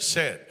Spirit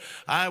said,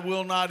 I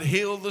will not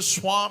heal the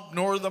swamp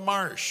nor the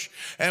marsh.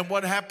 And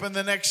what happened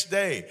the next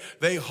day?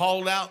 They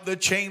hauled out the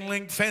chain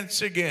link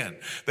fence again.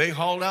 They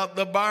hauled out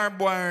the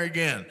barbed wire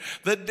again.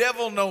 The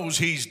devil knows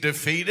he's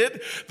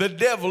defeated. The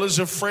devil is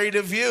afraid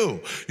of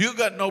you. You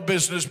got no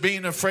business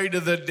being afraid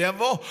of the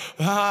devil.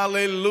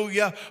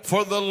 Hallelujah.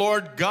 For the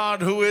Lord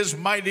God who is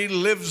mighty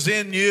lives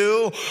in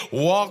you,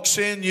 walks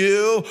in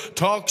you,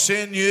 talks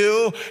in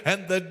you,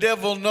 and the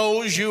devil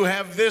knows you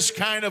have this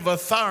kind of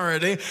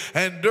authority.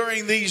 And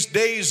during these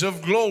days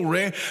of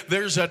glory,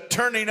 there's a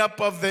turning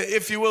up of the,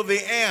 if you will,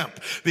 the amp.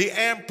 The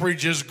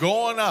amperage is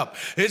going up.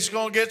 It's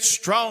going to get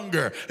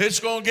stronger. It's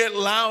going to get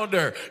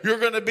louder. You're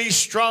going to be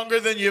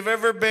stronger than you've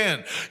ever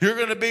been. You're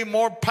going to be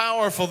more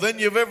powerful than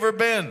you've ever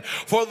been.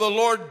 For the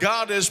Lord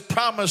God has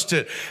promised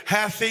it.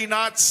 Hath he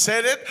not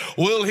said it?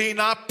 Will he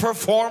not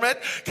perform it?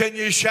 Can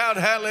you shout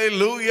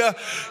hallelujah?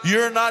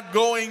 You're not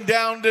going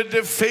down to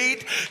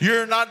defeat.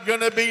 You're not going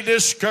to be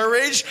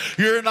discouraged.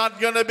 You're not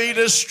going to be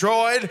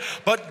destroyed.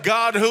 But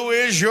God, who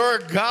is your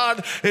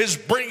God, is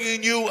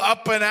bringing you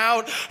up and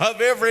out of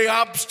every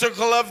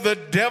obstacle of the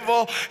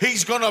devil.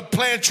 He's going to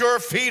plant your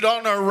feet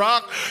on a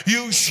rock.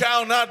 You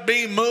shall not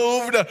be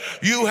moved.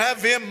 You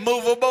have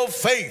immovable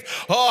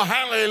faith. Oh,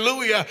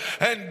 hallelujah.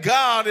 And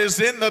God is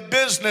in the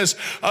business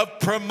of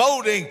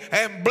promoting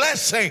and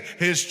blessing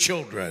his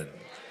children.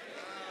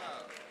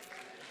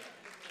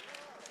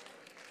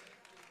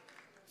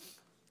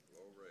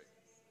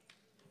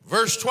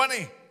 Verse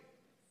 20,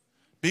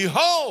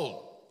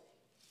 behold,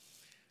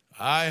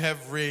 I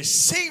have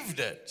received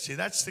it. See,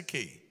 that's the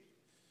key.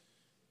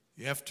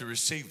 You have to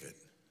receive it.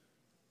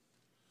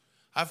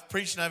 I've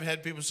preached and I've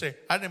had people say,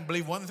 I didn't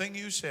believe one thing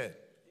you said.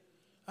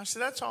 I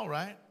said, that's all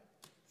right.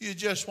 You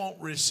just won't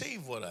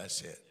receive what I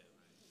said.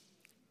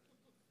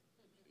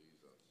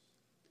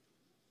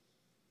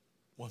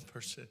 One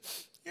person said,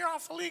 you're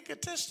awfully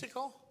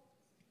egotistical.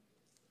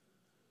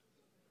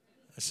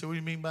 I said, what do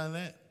you mean by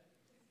that?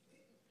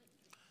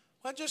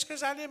 Well, just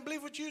because I didn't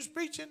believe what you was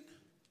preaching.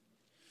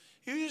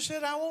 You just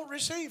said, I won't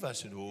receive. I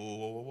said,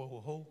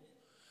 whoa.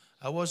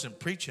 I wasn't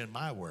preaching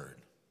my word.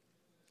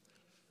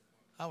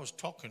 I was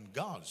talking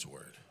God's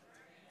word.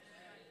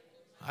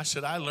 I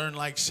said, I learned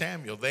like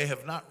Samuel. They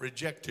have not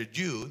rejected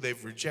you.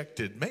 They've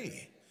rejected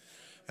me.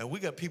 And we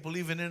got people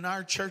even in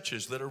our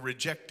churches that are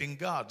rejecting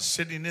God,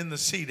 sitting in the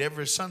seat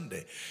every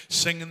Sunday,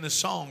 singing the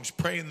songs,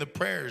 praying the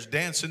prayers,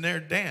 dancing their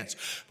dance.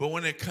 But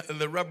when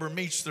the rubber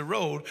meets the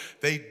road,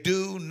 they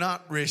do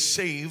not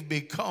receive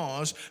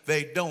because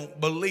they don't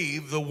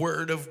believe the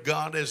word of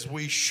God as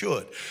we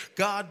should.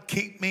 God,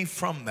 keep me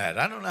from that.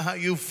 I don't know how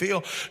you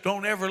feel.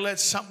 Don't ever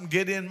let something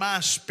get in my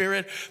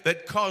spirit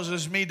that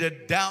causes me to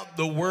doubt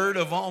the word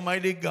of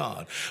Almighty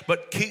God.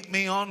 But keep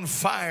me on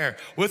fire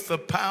with the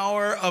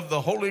power of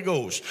the Holy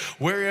Ghost. Ghost,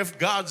 where if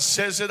God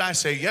says it, I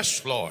say,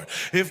 yes, Lord.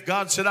 If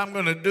God said, I'm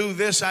going to do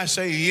this, I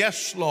say,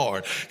 yes,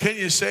 Lord. Can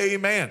you say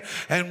amen?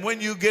 And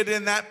when you get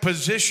in that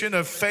position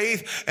of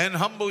faith and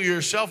humble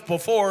yourself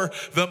before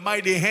the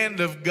mighty hand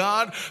of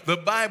God, the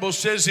Bible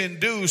says in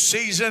due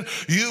season,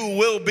 you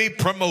will be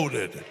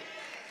promoted.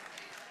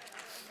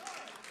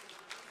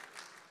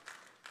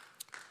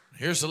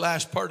 Here's the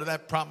last part of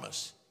that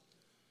promise.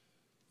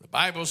 The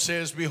Bible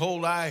says,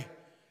 behold, I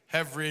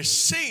have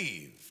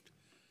received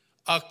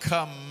a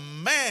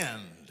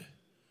command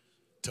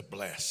to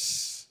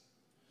bless.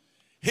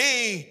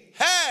 He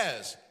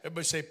has,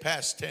 everybody say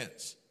past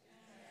tense.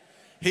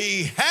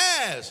 He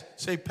has,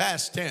 say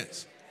past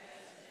tense.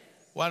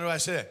 Why do I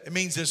say that? It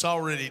means it's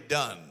already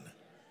done.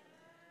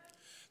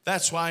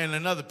 That's why in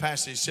another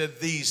passage it said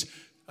these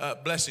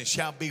blessings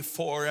shall be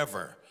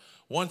forever.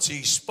 Once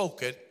he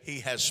spoke it,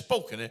 he has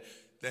spoken it,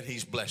 that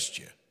he's blessed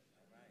you.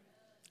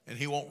 And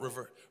he won't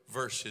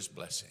reverse his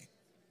blessing.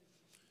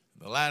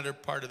 The latter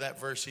part of that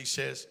verse, he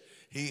says,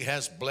 he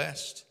has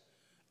blessed.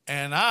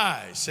 And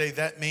I, say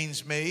that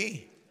means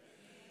me,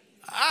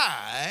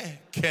 I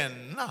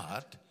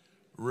cannot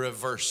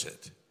reverse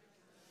it.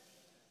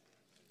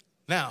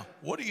 Now,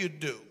 what do you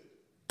do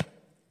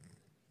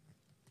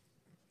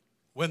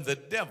when the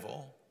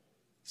devil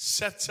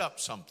sets up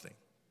something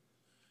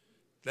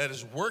that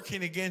is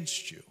working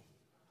against you,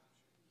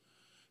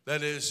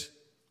 that is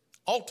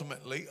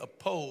ultimately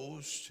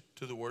opposed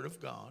to the Word of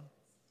God,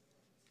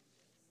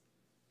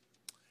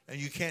 and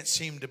you can't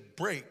seem to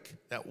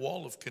break that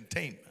wall of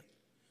containment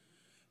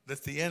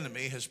that the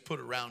enemy has put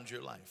around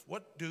your life?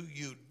 What do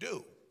you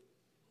do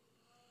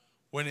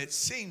when it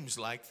seems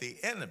like the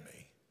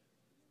enemy?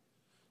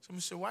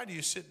 Someone said, why do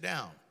you sit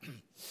down?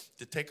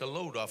 To take a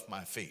load off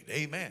my feet.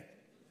 Amen.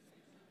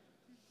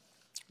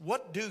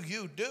 What do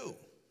you do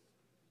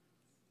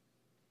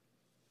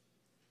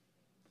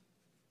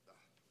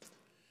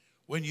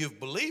when you've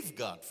believed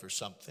God for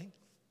something,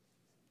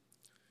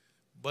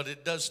 but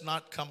it does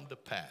not come to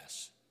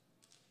pass?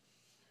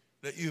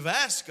 That you've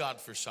asked God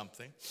for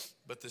something,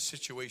 but the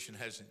situation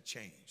hasn't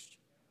changed.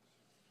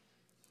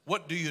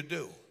 What do you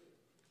do?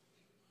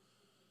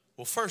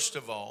 Well, first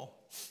of all,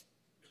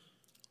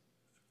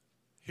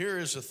 here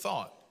is a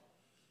thought.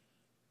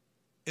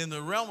 In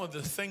the realm of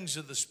the things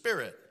of the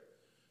Spirit,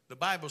 the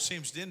Bible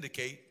seems to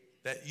indicate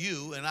that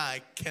you and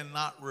I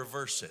cannot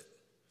reverse it.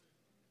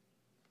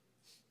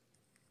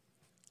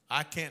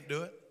 I can't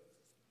do it.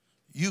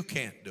 You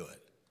can't do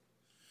it.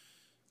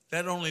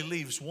 That only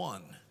leaves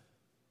one,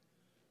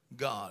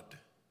 God.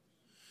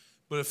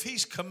 But if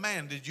he's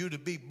commanded you to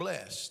be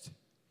blessed,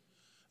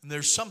 and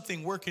there's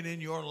something working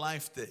in your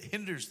life that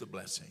hinders the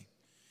blessing,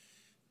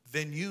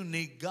 then you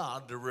need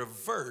God to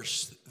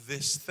reverse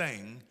this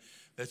thing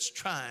that's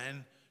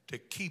trying to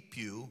keep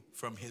you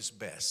from his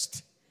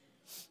best.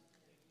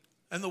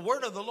 And the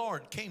word of the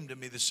Lord came to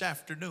me this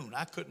afternoon.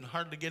 I couldn't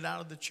hardly get out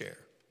of the chair.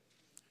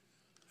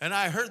 And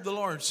I heard the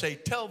Lord say,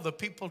 tell the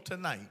people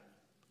tonight,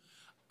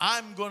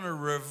 I'm going to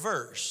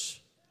reverse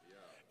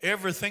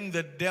everything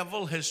the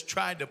devil has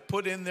tried to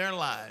put in their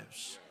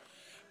lives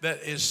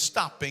that is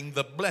stopping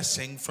the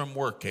blessing from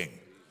working.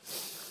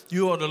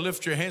 You ought to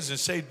lift your hands and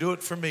say, do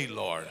it for me,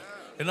 Lord.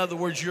 In other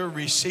words, you're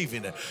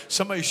receiving it.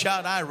 Somebody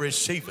shout, I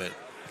receive it.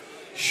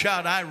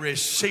 Shout, I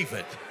receive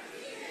it.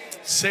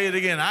 Say it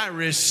again, I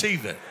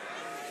receive it.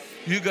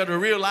 You got to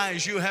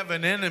realize you have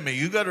an enemy.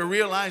 You got to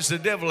realize the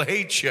devil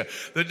hates you.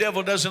 The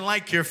devil doesn't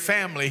like your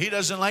family. He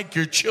doesn't like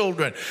your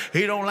children.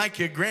 He don't like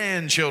your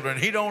grandchildren.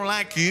 He don't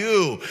like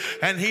you.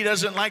 And he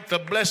doesn't like the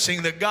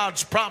blessing that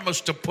God's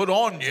promised to put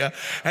on you.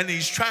 And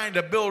he's trying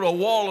to build a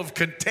wall of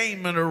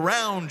containment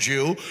around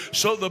you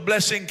so the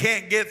blessing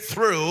can't get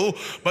through.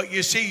 But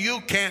you see,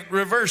 you can't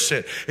reverse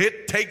it.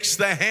 It takes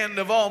the hand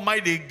of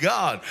Almighty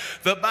God.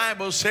 The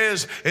Bible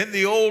says in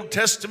the Old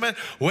Testament,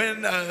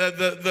 when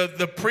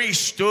the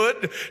priest stood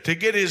to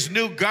get his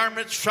new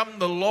garments from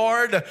the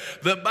Lord,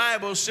 the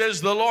Bible says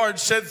the Lord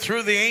said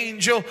through the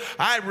angel,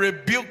 I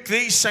rebuke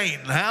thee,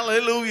 Satan.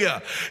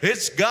 Hallelujah.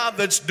 It's God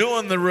that's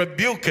doing the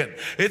rebuking.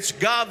 It's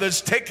God that's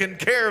taking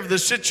care of the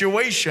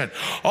situation.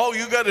 All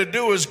you got to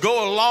do is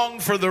go along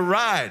for the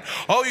ride.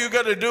 All you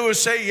got to do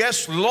is say,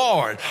 yes,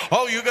 Lord.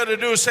 All you got to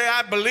do is say,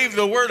 I believe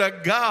the word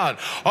of God.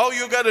 All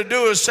you got to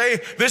do is say,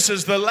 this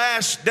is the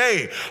last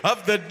day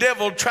of the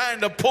devil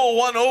trying to pull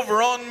one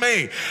over on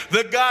me.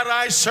 The God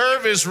I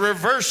serve is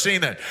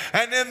reversing it.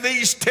 And in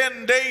these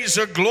 10 days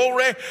of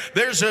glory,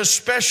 there's a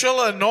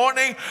special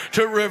anointing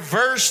to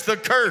reverse the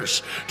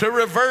curse, to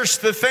reverse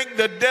the thing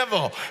the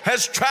devil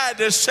has tried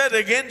to set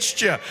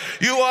against you.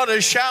 You ought to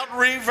shout,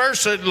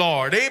 reverse it,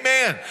 Lord.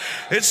 Amen.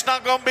 It's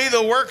not going to be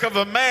the work of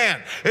a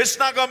man. It's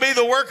not going to be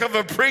the work of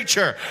a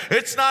preacher.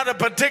 It's not a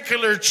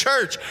particular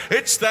church.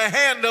 It's the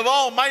hand of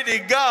Almighty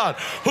God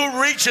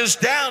who reaches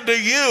down to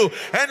you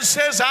and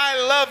says, I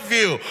love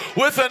you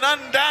with an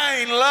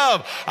undying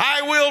love.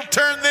 I will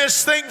turn done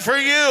this thing for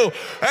you,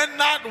 and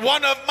not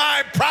one of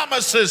my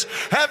promises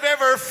have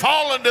ever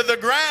fallen to the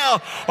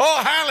ground.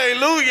 Oh,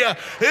 hallelujah.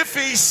 If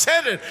he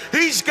said it,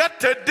 he's got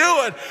to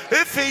do it.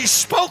 If he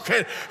spoke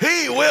it,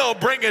 he will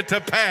bring it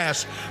to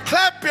pass.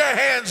 Clap your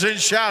hands and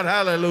shout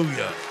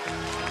hallelujah.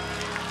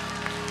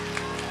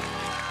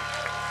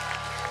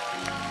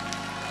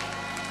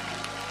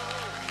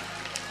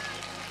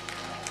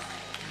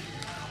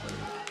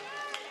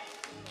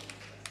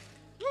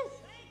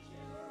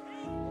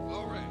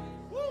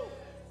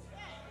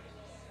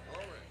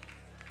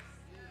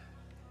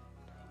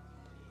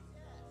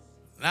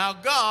 Now,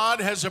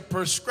 God has a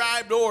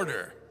prescribed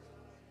order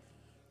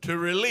to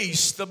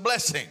release the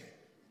blessing.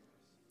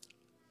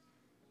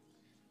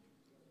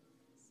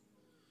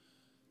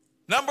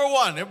 Number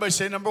one, everybody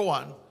say number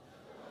one.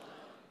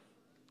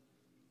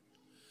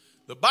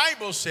 The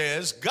Bible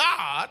says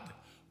God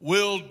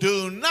will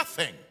do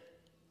nothing.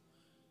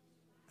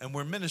 And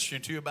we're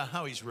ministering to you about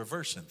how he's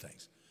reversing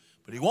things.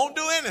 But he won't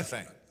do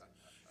anything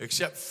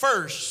except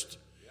first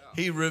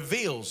he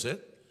reveals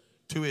it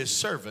to his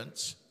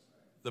servants,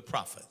 the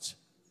prophets.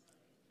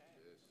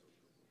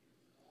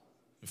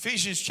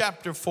 Ephesians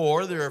chapter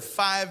 4, there are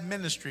 5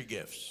 ministry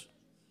gifts.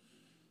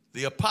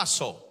 The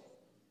apostle,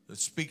 that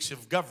speaks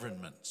of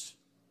governments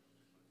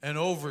and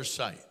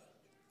oversight.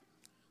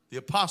 The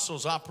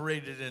apostles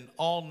operated in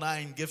all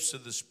 9 gifts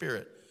of the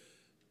Spirit,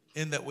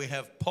 in that we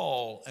have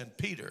Paul and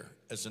Peter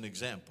as an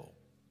example.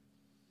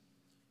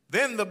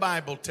 Then the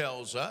Bible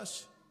tells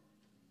us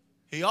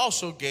he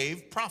also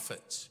gave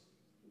prophets.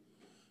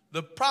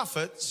 The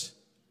prophets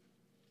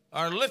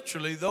are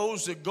literally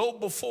those that go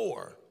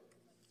before.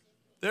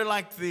 They're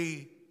like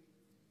the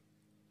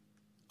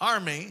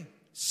army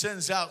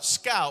sends out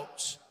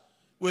scouts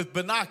with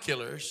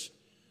binoculars.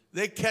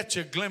 They catch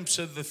a glimpse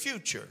of the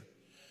future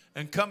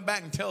and come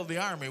back and tell the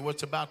army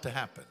what's about to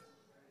happen.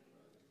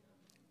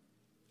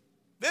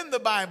 Then the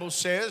Bible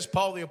says,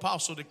 Paul the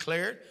apostle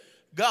declared,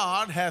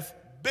 God hath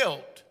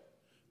built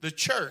the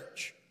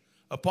church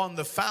upon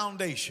the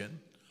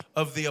foundation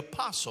of the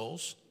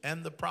apostles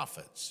and the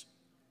prophets.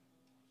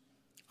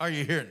 Are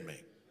you hearing me?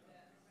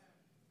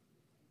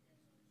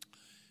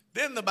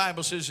 Then the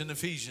Bible says in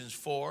Ephesians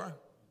 4,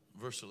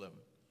 verse 11,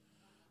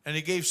 and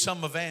he gave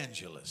some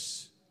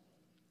evangelists.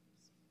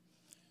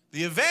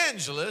 The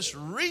evangelist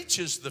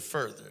reaches the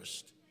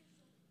furthest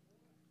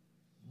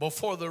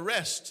before the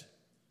rest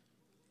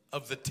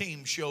of the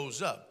team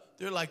shows up.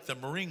 They're like the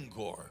Marine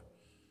Corps.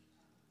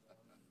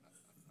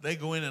 They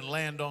go in and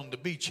land on the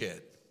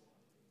beachhead.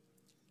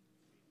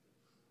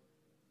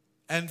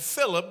 And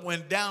Philip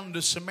went down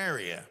to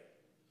Samaria.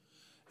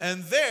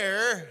 And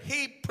there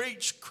he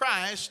preached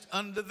Christ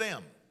unto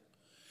them.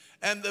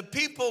 And the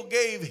people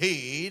gave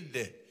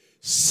heed,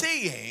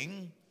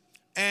 seeing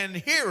and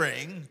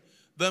hearing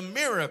the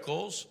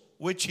miracles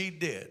which he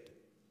did.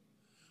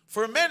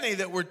 For many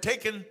that were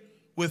taken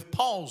with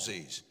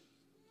palsies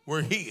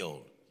were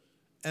healed,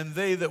 and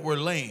they that were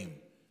lame,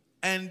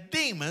 and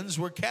demons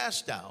were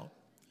cast out.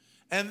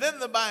 And then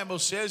the Bible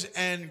says,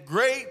 and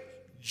great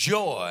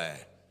joy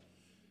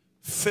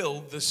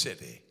filled the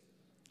city.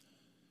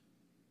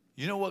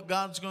 You know what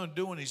God's going to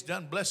do when he's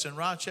done blessing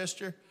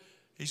Rochester?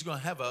 He's going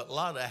to have a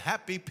lot of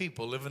happy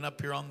people living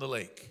up here on the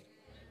lake.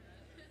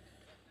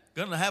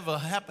 Going to have a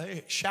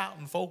happy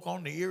shouting folk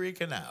on the Erie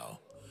Canal.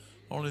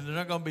 Only they're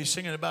not going to be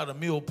singing about a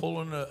mule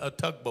pulling a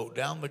tugboat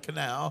down the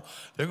canal.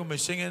 They're going to be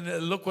singing,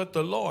 look what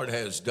the Lord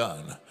has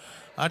done.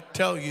 I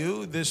tell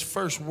you, this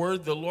first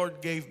word the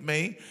Lord gave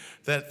me,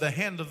 that the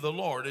hand of the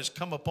Lord has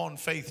come upon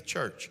Faith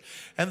Church.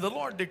 And the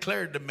Lord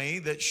declared to me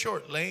that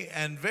shortly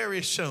and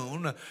very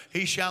soon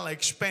he shall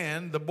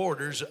expand the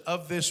borders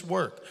of this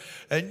work.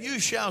 And you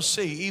shall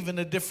see even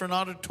a different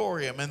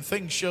auditorium, and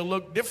things shall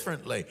look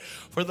differently.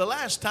 For the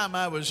last time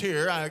I was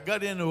here, I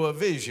got into a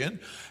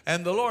vision,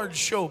 and the Lord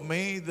showed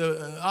me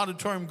the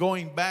auditorium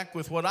going back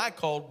with what I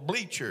called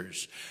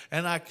bleachers.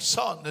 And I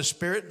saw it in the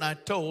Spirit, and I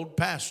told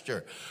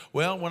Pastor,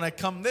 well, when I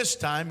come this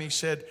time, he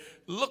said,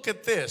 look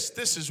at this.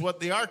 This is what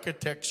the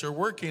architects are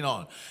working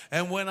on.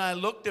 And when I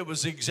looked, it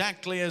was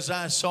exactly as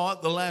I saw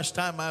it the last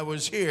time I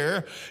was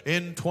here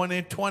in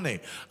 2020.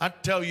 I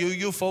tell you,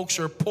 you folks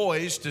are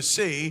poised to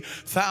see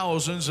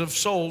thousands of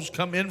souls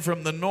come in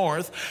from the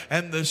north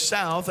and the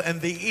south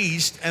and the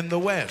east and the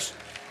west.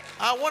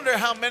 I wonder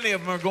how many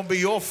of them are going to be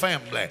your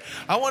family.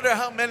 I wonder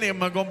how many of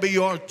them are going to be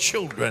your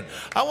children.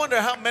 I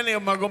wonder how many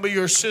of them are going to be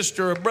your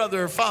sister or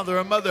brother or father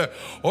or mother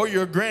or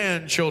your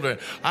grandchildren.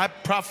 I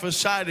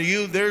prophesy to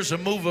you, there's a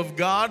move of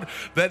God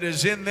that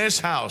is in this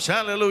house.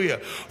 Hallelujah.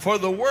 For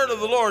the word of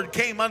the Lord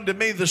came unto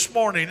me this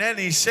morning, and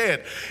he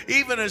said,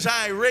 even as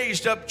I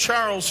raised up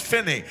Charles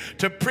Finney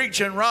to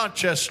preach in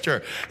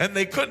Rochester, and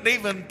they couldn't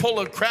even pull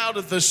a crowd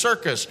at the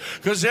circus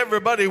because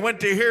everybody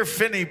went to hear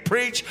Finney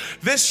preach,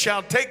 this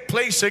shall take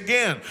place again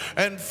again.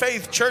 And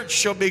Faith Church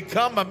shall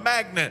become a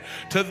magnet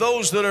to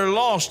those that are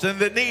lost and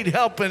that need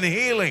help and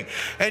healing.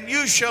 And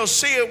you shall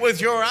see it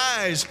with your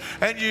eyes,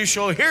 and you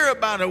shall hear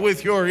about it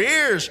with your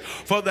ears,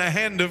 for the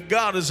hand of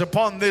God is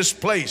upon this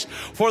place.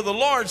 For the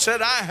Lord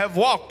said, I have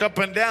walked up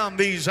and down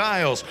these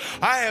aisles.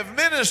 I have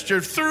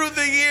ministered through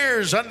the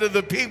years unto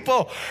the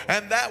people,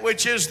 and that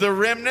which is the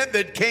remnant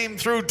that came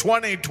through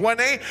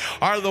 2020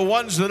 are the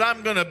ones that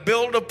I'm going to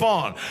build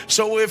upon.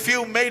 So if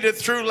you made it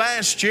through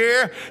last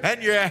year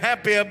and you're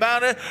happy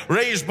about it,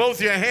 raise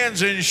both your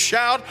hands and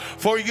shout,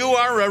 for you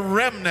are a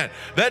remnant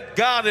that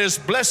God is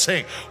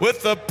blessing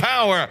with the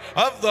power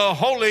of the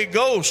Holy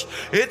Ghost.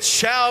 It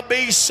shall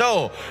be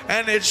so,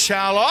 and it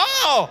shall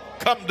all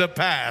come to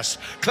pass.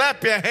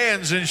 Clap your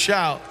hands and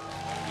shout.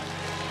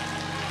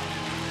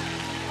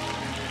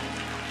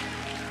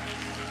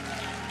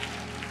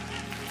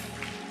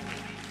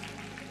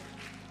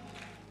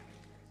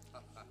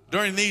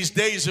 During these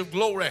days of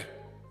glory,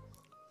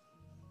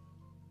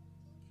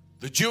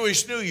 the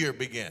Jewish New Year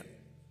began.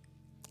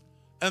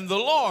 And the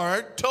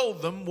Lord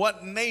told them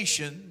what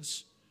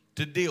nations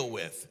to deal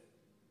with.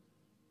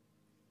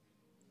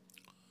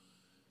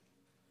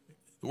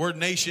 The word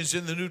nations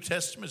in the New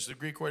Testament is the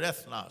Greek word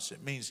ethnos.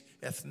 It means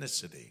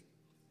ethnicity.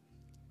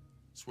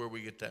 That's where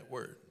we get that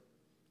word.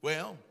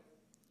 Well,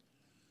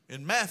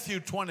 in Matthew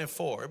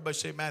 24, everybody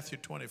say Matthew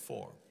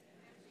 24.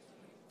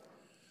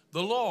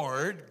 The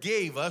Lord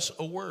gave us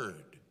a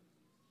word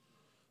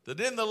that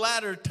in the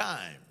latter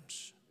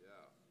times,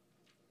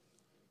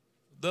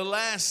 the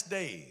last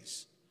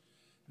days,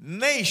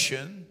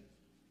 nation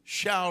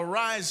shall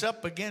rise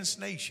up against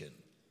nation.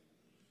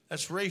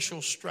 That's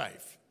racial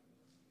strife.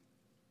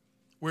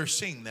 We're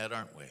seeing that,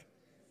 aren't we?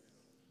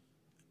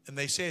 And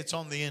they say it's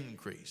on the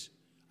increase.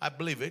 I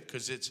believe it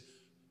because it's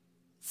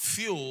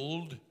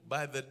fueled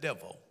by the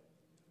devil.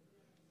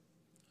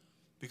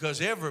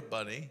 Because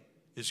everybody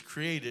is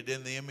created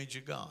in the image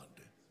of God.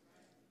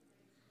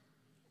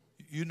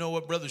 You know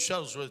what Brother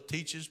Shuttlesworth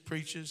teaches,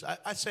 preaches?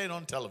 I say it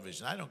on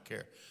television. I don't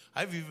care.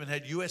 I've even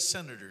had U.S.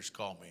 senators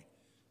call me.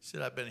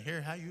 Said, I've been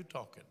hearing how you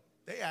talking.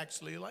 They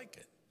actually like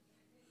it.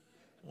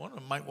 One of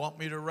them might want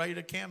me to write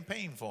a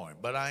campaign for him,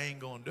 but I ain't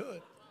going to do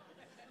it.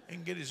 He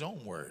can get his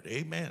own word.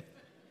 Amen.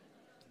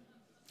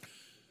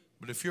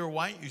 But if you're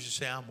white, you should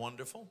say, I'm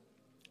wonderful.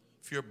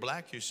 If you're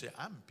black, you say,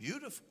 I'm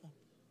beautiful.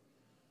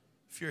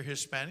 If you're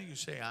Hispanic, you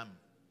say, I'm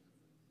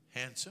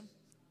handsome.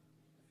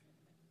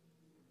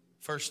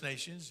 First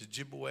Nations,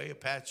 Ojibwe,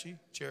 Apache,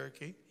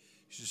 Cherokee, you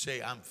should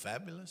say, I'm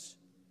fabulous.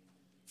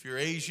 If you're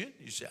Asian,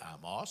 you say,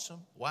 I'm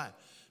awesome. Why?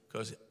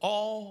 Because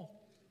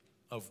all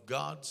of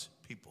God's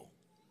people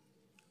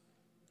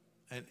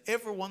and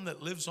everyone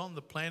that lives on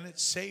the planet,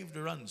 saved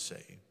or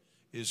unsaved,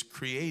 is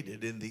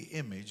created in the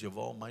image of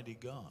Almighty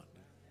God.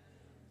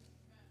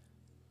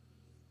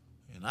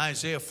 In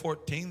Isaiah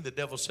 14, the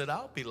devil said,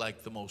 I'll be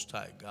like the Most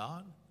High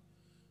God.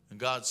 And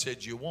God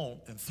said, you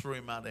won't, and threw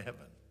him out of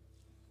heaven.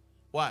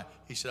 Why?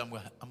 He said, I'm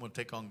going to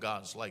take on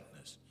God's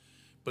likeness.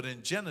 But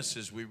in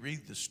Genesis, we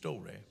read the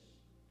story.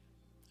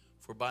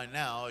 For by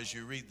now, as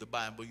you read the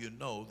Bible, you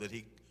know that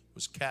he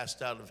was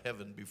cast out of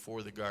heaven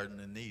before the Garden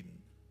in Eden.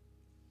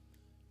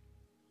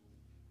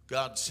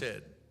 God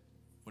said,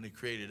 when he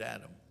created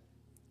Adam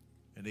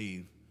and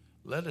Eve,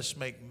 let us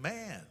make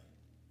man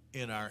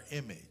in our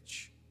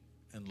image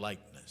and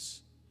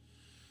likeness.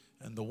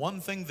 And the one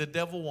thing the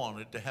devil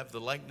wanted, to have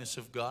the likeness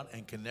of God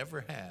and can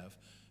never have,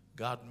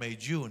 God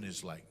made you in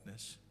his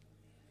likeness.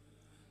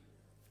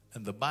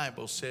 And the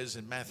Bible says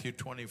in Matthew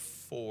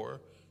 24,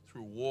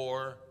 through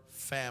war,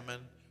 famine,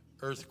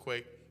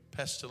 earthquake,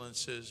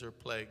 pestilences or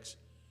plagues,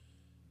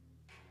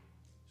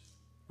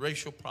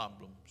 racial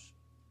problems,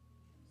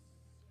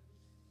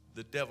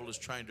 the devil is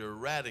trying to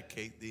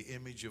eradicate the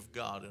image of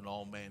God in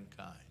all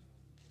mankind.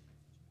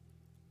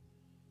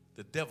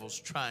 The devil's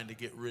trying to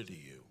get rid of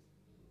you.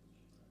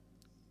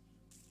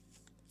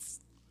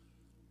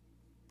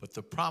 But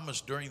the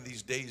promise during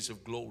these days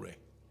of glory,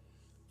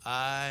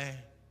 I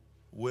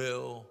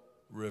will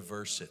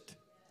reverse it.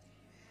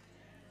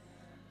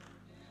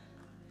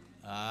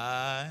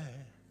 I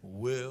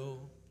will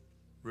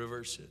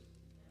reverse it.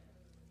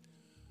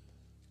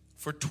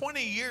 For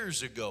 20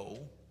 years ago,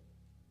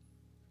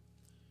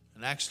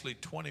 and actually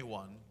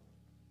 21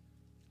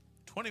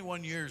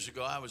 years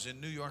ago, I was in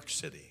New York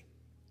City.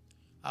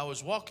 I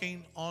was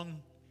walking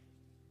on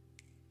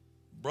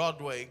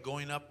Broadway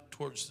going up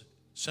towards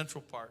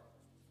Central Park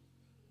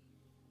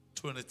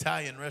to an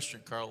Italian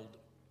restaurant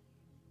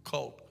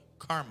called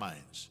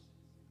Carmine's,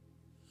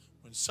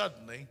 when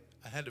suddenly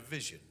I had a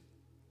vision.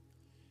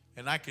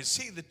 And I could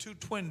see the two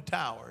twin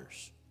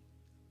towers.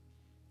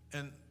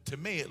 And to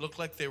me, it looked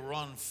like they were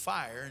on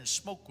fire and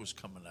smoke was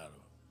coming out of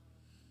them.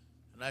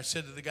 And I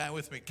said to the guy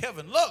with me,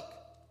 Kevin, look,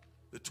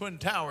 the twin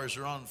towers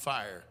are on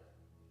fire.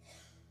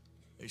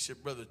 He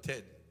said, Brother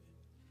Ted,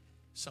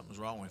 something's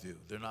wrong with you.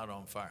 They're not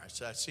on fire. I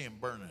said, I see them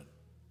burning.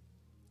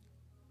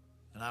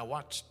 And I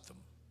watched them.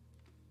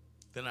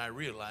 Then I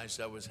realized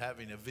I was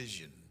having a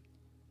vision.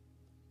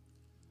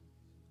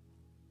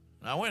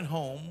 And I went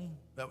home.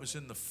 That was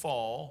in the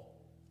fall.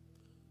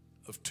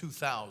 of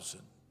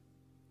 2000.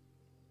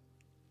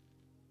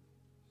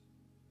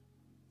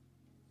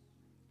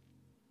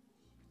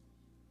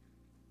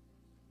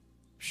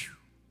 Whew.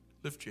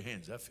 Lift your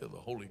hands. I feel the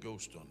Holy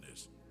Ghost on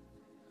this.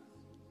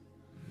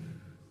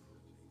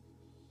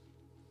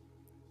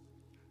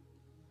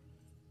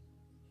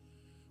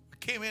 We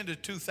came into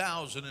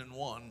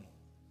 2001,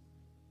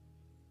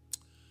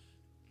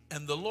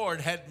 and the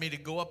Lord had me to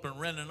go up and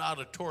rent an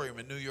auditorium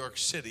in New York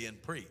City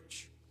and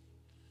preach.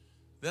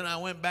 Then I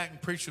went back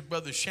and preached with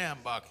Brother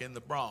Shambach in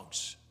the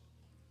Bronx,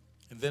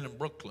 and then in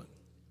Brooklyn.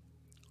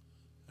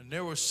 And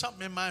there was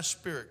something in my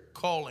spirit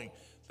calling,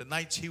 the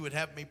nights he would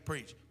have me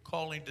preach,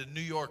 calling to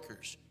New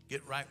Yorkers,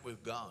 get right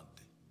with God.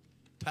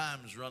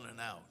 Time's running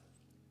out.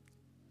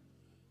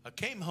 I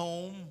came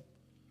home,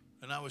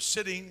 and I was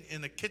sitting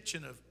in the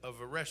kitchen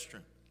of a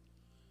restaurant.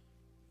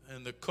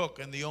 And the cook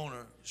and the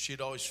owner,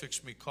 she'd always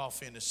fix me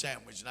coffee and a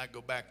sandwich, and I'd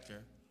go back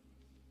there.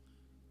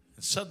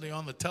 And suddenly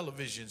on the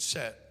television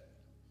set,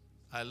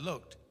 I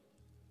looked,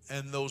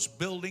 and those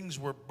buildings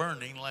were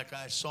burning like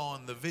I saw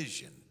in the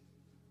vision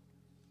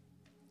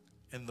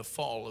in the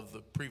fall of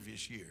the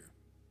previous year.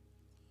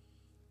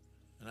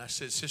 And I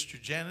said, Sister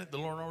Janet, the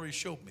Lord already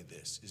showed me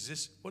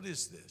this. What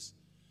is this?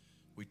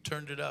 We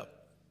turned it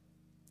up,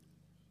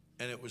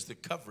 and it was the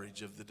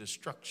coverage of the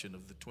destruction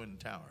of the Twin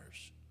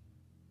Towers.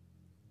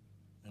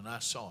 And I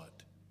saw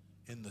it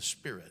in the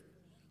spirit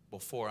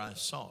before I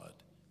saw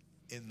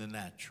it in the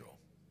natural.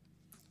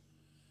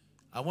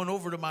 I went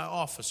over to my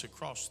office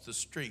across the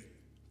street,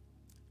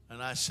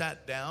 and I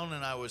sat down,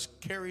 and I was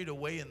carried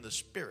away in the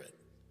spirit.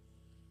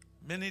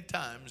 Many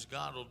times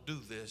God will do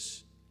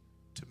this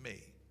to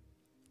me,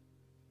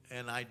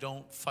 and I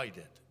don't fight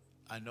it.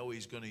 I know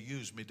he's going to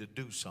use me to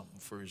do something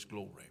for his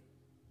glory.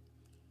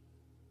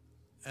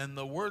 And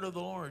the word of the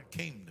Lord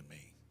came to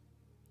me,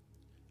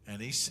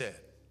 and he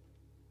said,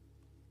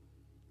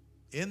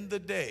 in the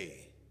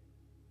day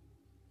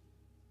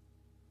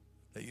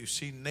that you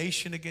see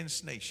nation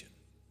against nation,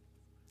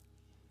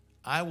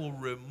 I will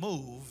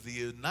remove the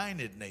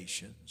United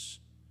Nations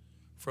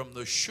from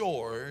the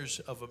shores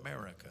of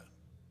America,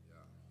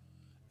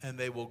 and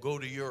they will go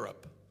to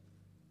Europe.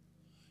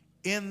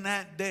 In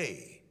that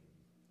day,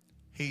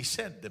 he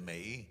said to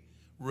me,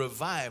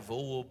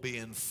 revival will be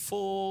in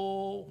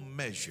full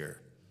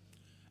measure,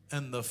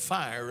 and the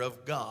fire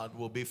of God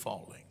will be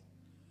falling.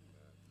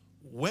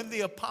 When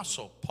the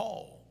apostle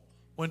Paul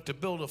went to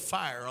build a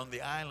fire on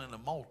the island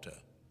of Malta,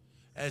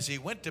 as he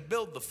went to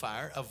build the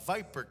fire, a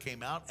viper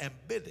came out and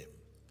bit him.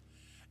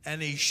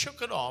 And he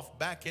shook it off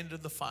back into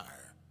the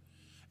fire.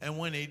 And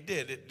when he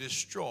did, it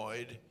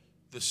destroyed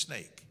the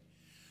snake.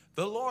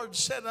 The Lord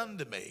said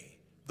unto me,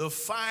 the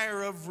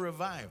fire of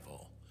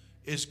revival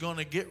is going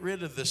to get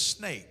rid of the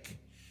snake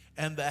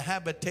and the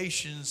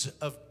habitations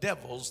of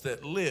devils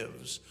that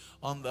lives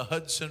on the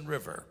Hudson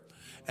River.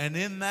 And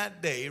in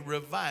that day,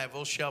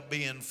 revival shall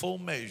be in full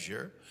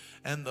measure,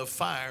 and the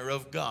fire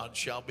of God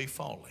shall be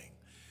falling.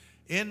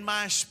 In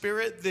my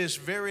spirit this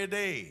very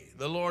day,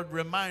 the Lord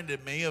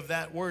reminded me of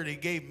that word he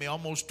gave me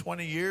almost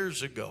 20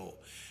 years ago.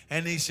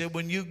 And he said,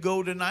 when you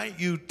go tonight,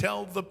 you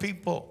tell the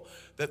people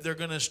that they're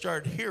going to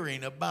start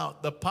hearing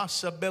about the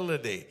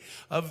possibility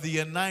of the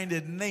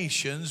United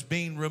Nations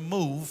being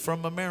removed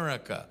from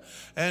America.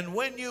 And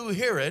when you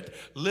hear it,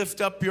 lift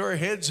up your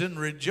heads and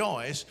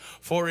rejoice,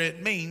 for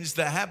it means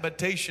the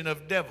habitation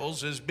of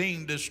devils is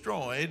being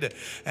destroyed,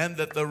 and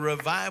that the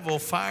revival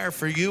fire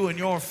for you and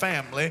your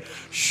family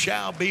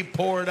shall be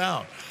poured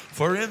out.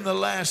 For in the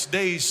last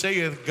days,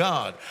 saith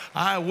God,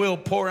 I will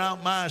pour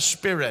out my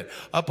spirit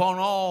upon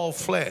all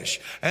flesh,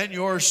 and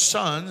your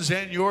sons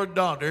and your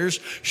daughters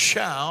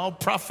shall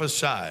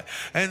prophesy.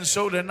 And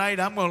so tonight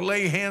I'm going to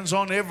lay hands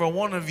on every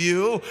one of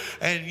you,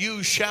 and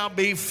you shall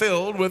be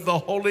filled with the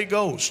Holy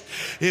Ghost.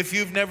 If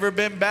you've never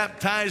been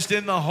baptized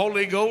in the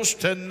Holy Ghost,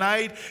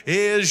 tonight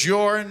is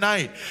your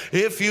night.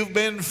 If you've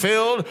been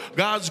filled,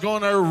 God's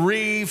going to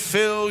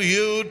refill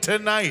you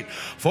tonight.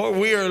 For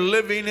we are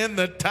living in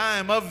the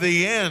time of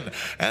the end,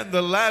 and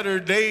the latter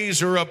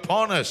days are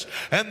upon us,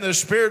 and the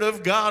Spirit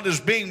of God is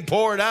being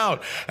poured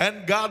out,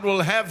 and God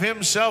will have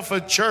himself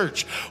a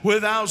church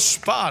without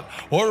spot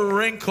or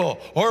wrinkle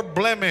or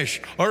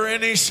blemish or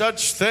any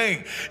such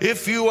thing.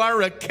 If you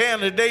are a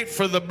candidate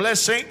for the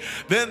blessing,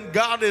 then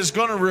God is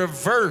going to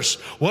reverse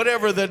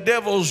whatever the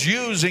devil's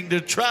using to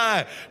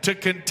try to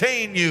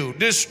contain you,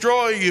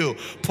 destroy you,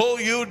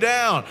 pull you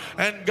down,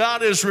 and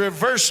God is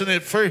reversing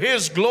it for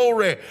his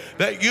glory,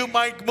 that you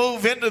might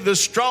move into the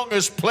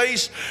strongest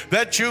place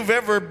that you've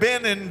ever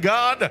been in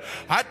God.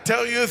 I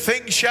tell you,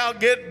 things shall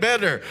get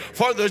better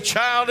for the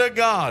child of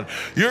God.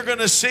 You're going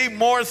to see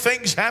more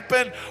things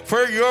happen,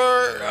 for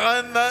you're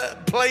in the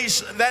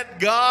place that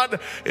God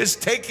is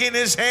taking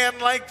his hand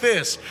like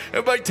this.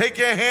 Everybody take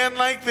your hand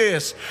like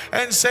this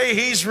and say,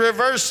 he's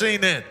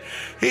reversing it.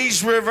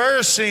 He's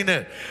reversing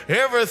it.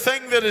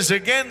 Everything that is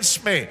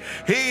against me,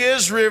 he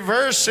is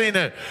reversing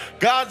it.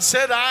 God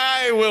said,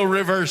 I will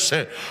reverse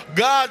it.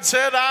 God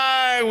said,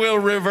 I will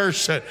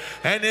reverse it.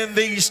 And in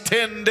the these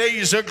 10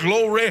 days of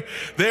glory,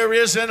 there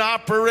is an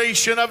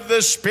operation of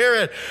the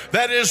Spirit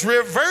that is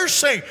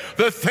reversing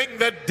the thing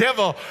that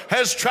devil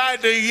has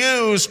tried to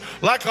use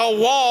like a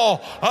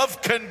wall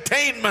of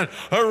containment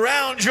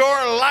around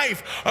your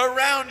life,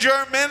 around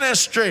your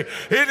ministry.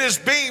 It is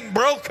being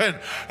broken,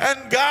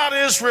 and God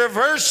is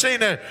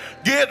reversing it.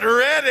 Get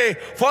ready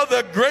for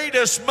the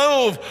greatest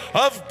move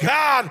of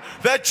God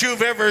that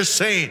you've ever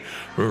seen.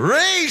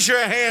 Raise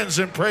your hands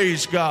and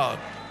praise God.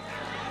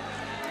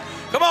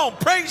 Come on,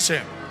 praise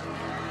Him.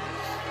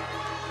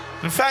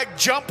 In fact,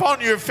 jump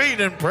on your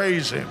feet and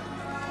praise Him.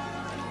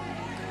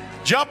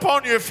 Jump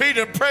on your feet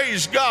and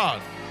praise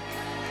God.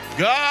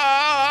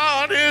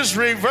 God is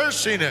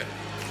reversing it.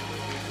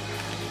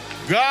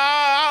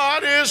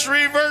 God is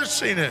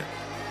reversing it.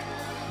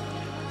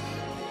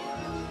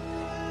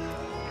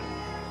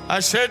 I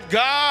said,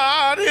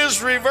 God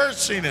is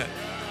reversing it.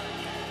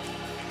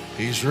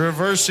 He's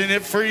reversing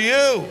it for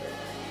you.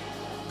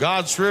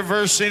 God's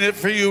reversing it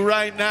for you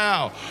right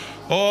now.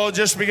 Oh,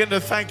 just begin to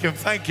thank Him.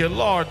 Thank you,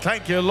 Lord.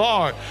 Thank you,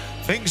 Lord.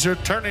 Things are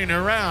turning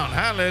around.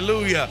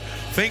 Hallelujah.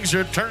 Things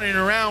are turning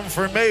around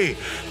for me.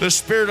 The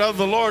Spirit of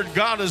the Lord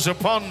God is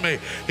upon me.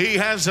 He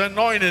has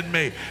anointed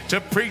me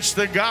to preach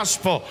the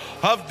gospel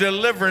of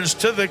deliverance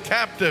to the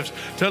captives,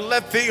 to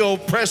let the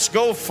oppressed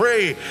go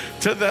free,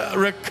 to the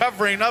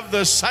recovering of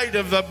the sight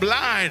of the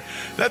blind,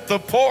 that the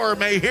poor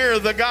may hear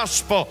the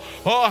gospel.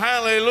 Oh,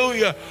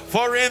 hallelujah.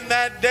 For in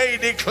that day,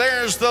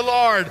 declares the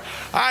Lord,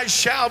 I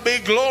shall be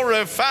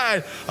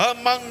glorified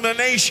among the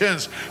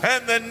nations,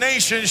 and the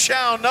nations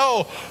shall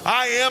know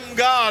I am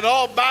God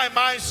all by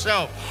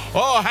myself.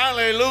 Oh,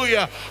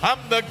 hallelujah. I'm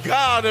the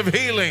God of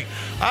healing.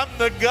 I'm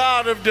the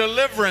God of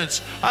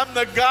deliverance. I'm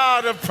the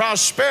God of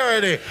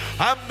prosperity.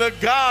 I'm the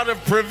God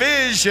of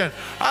provision.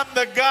 I'm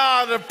the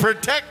God of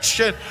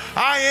protection.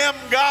 I am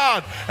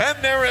God,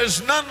 and there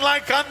is none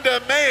like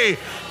unto me.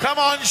 Come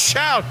on,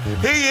 shout.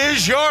 He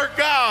is your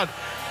God.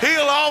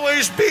 He'll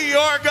always be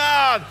your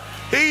God.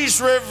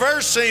 He's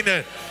reversing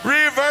it,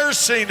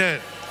 reversing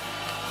it.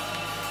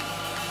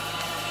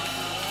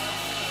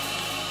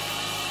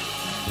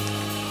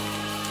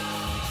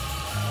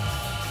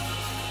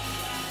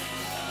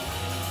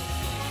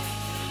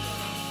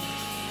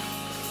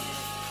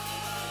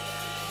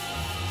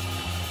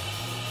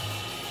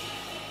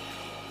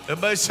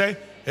 Everybody say,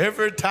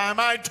 every time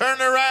I turn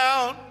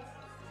around,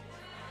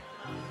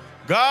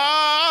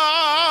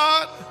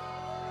 God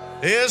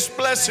is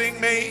blessing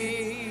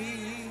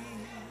me.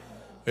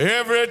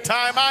 Every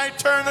time I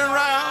turn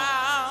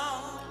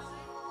around,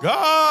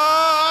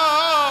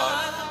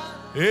 God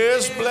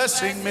is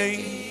blessing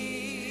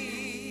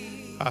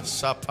me.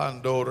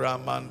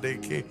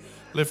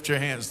 Lift your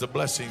hands. The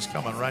blessing's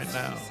coming right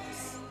now.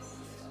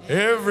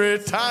 Every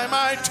time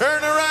I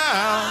turn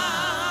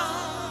around,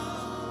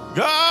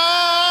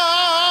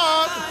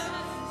 God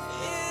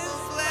is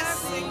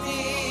blessing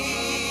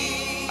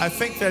me. I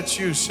think that's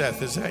you,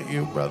 Seth. Is that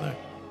you, brother?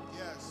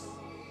 Yes.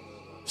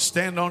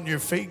 Stand on your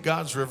feet.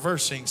 God's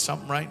reversing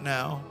something right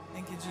now.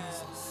 Thank you,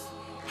 Jesus.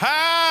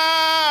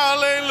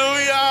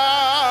 Hallelujah.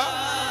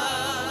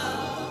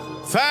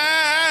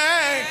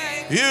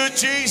 Thank you,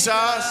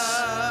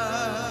 Jesus.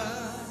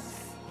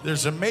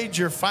 There's a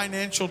major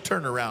financial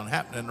turnaround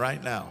happening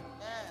right now.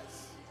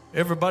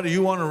 Everybody,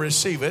 you want to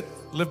receive it,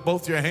 lift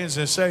both your hands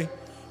and say,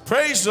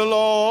 praise the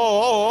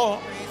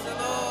Lord. Praise the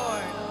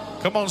Lord.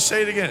 Come on,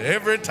 say it again.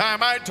 Every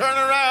time I turn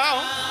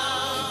around,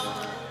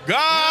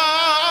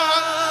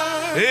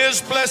 God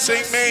is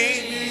blessing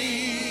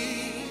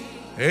me.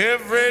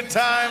 Every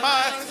time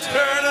I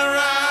turn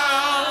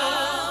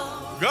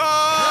around,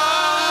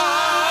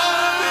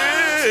 God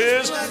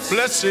is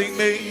blessing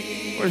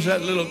me. Where's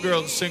that little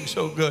girl that sings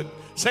so good?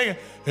 Sing it.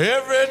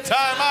 Every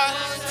time I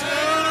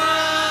turn around,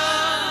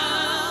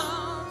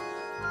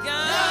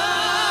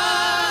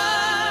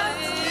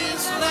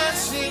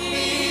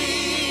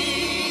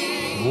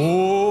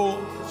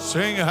 oh,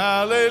 sing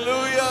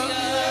hallelujah.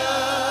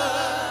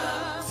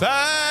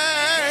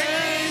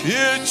 Thank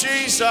you,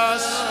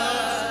 Jesus.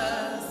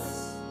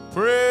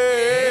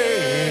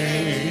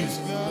 Praise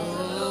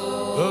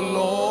the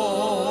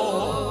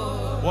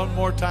Lord. One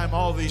more time.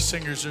 All these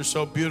singers are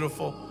so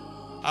beautiful.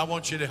 I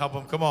want you to help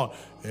them. Come on.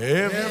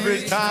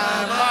 Every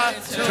time I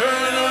turn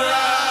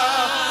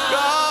around,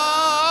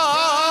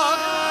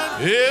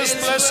 God is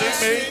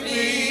blessing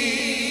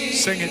me.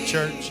 Sing it,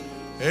 church.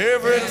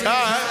 Every time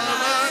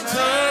I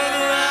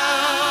turn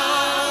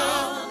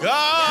around,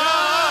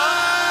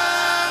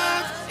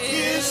 God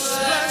is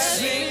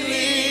blessing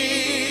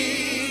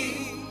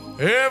me.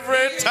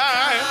 Every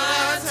time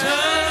I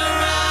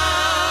turn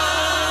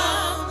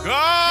around,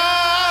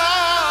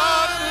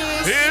 God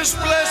is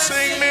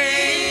blessing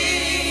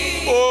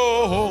me.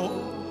 Oh,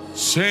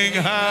 sing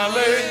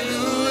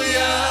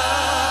hallelujah.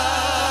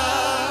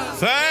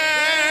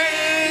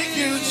 Thank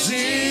you, Jesus.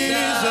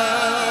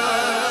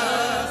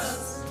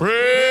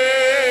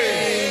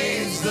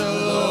 Praise the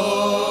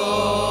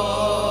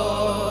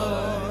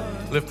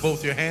Lord. Lift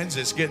both your hands.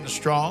 It's getting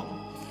strong.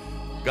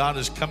 God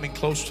is coming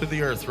close to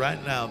the earth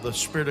right now. The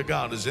Spirit of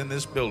God is in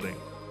this building.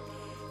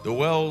 The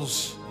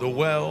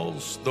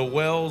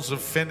wells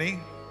of Finney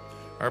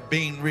are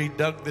being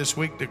redug this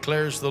week,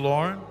 declares the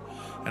Lord.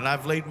 And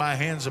I've laid my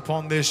hands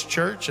upon this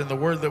church, and the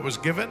word that was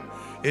given,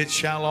 it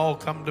shall all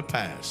come to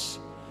pass.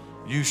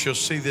 You shall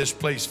see this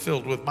place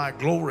filled with my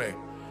glory,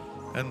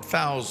 and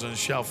thousands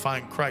shall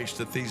find Christ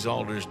at these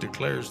altars,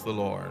 declares the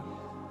Lord.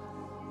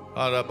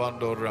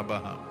 Arabando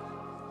Rabaha.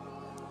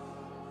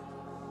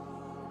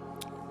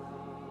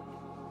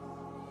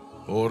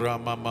 Ora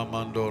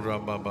mamamando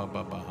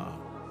rabababaha.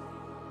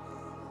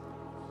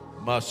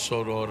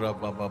 Masoro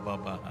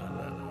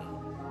rabababaha.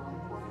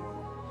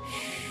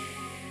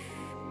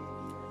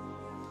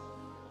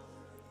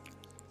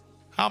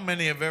 How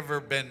many have ever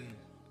been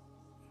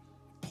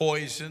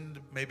poisoned,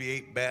 maybe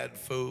ate bad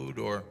food,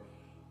 or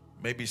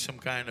maybe some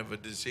kind of a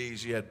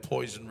disease? You had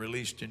poison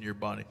released in your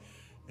body.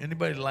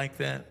 Anybody like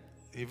that?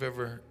 You've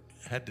ever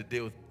had to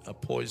deal with a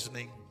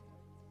poisoning?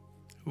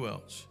 Who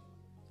else?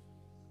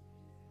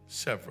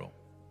 Several.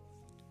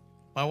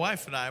 My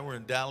wife and I were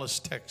in Dallas,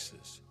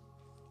 Texas.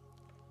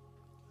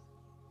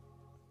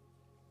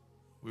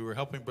 We were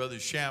helping Brother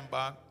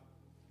Schambach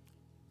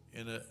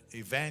in an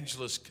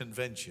evangelist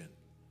convention.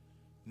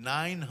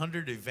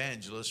 900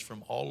 evangelists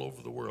from all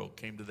over the world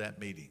came to that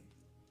meeting.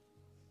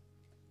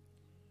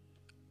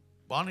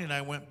 Bonnie and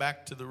I went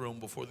back to the room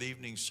before the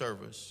evening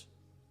service,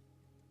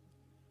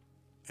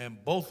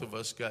 and both of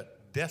us got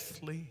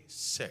deathly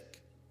sick.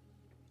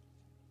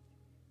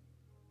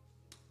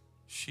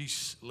 She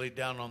laid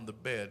down on the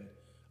bed.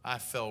 I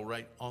fell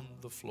right on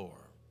the floor.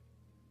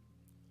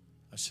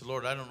 I said,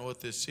 Lord, I don't know what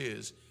this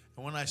is.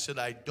 And when I said,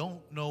 I don't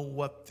know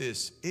what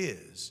this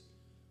is,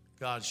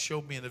 God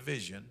showed me in a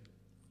vision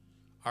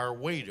our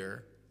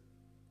waiter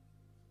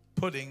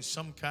putting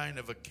some kind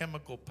of a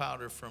chemical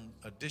powder from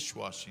a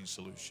dishwashing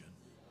solution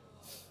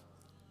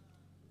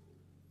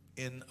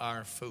in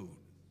our food.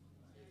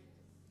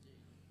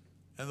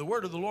 And the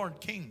word of the Lord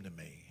came to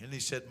me, and he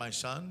said, my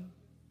son,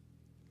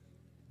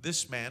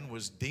 this man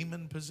was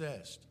demon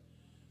possessed.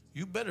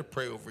 You better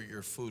pray over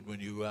your food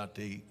when you go out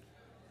to eat.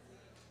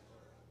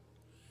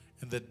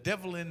 And the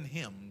devil in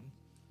him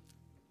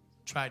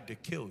tried to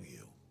kill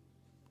you,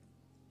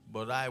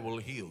 but I will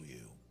heal you.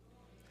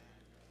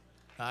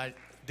 I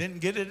didn't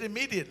get it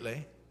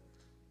immediately,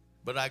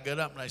 but I got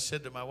up and I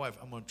said to my wife,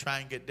 I'm going to try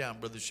and get down.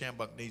 Brother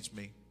Schambach needs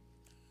me.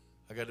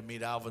 I got to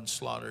meet Alvin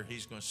Slaughter.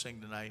 He's going to sing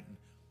tonight. And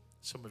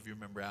some of you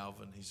remember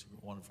Alvin. He's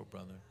a wonderful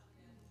brother.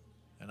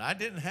 And I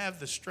didn't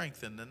have the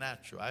strength in the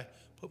natural. I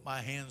put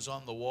my hands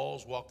on the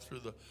walls, walked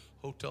through the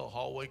hotel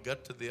hallway,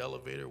 got to the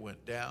elevator,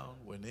 went down,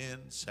 went in,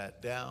 sat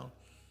down.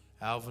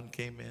 Alvin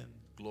came in,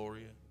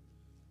 Gloria,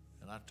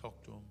 and I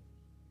talked to him.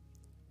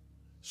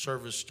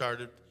 Service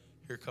started.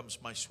 Here comes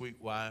my sweet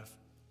wife.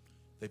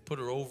 They put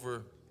her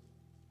over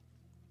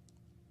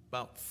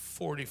about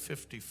 40,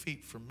 50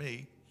 feet from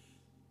me.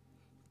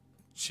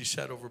 She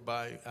sat over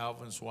by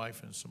Alvin's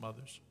wife and some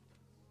others.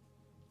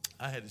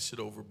 I had to sit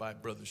over by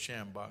Brother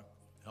Schambach,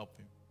 help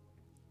him.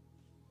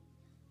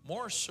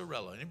 Morris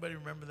Sorella. Anybody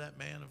remember that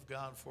man of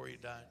God before he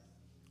died?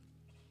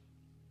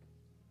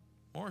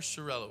 Morris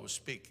Sorella was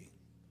speaking.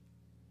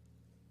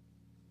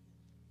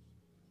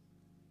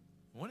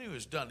 When he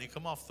was done, he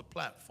come off the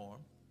platform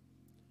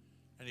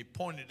and he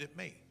pointed at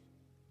me.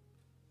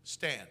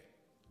 Stand.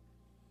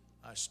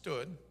 I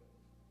stood.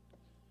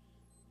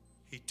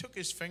 He took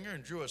his finger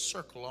and drew a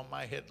circle on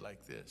my head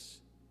like this.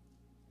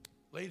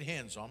 Laid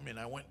hands on me, and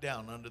I went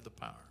down under the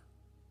power.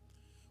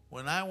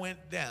 When I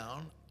went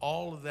down,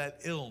 all of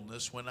that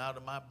illness went out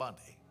of my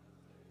body.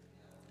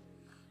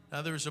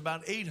 Now, there was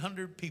about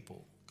 800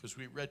 people, because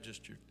we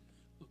registered,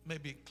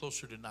 maybe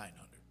closer to 900.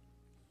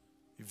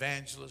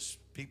 Evangelists,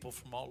 people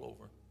from all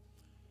over.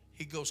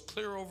 He goes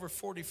clear over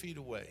 40 feet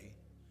away,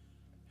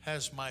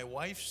 has my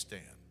wife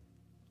stand.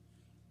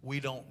 We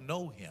don't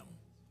know him.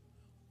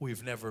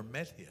 We've never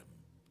met him.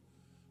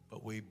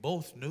 But we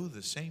both knew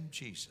the same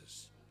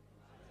Jesus.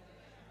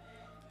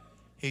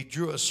 He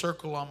drew a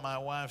circle on my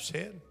wife's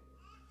head,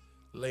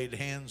 laid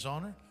hands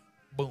on her,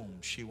 boom,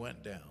 she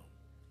went down.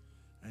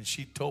 And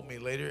she told me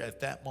later,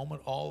 at that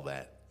moment, all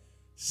that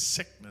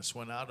sickness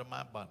went out of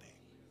my body.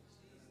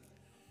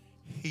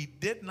 He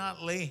did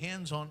not lay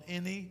hands on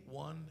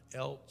anyone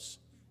else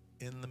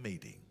in the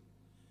meeting.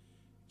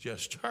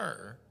 Just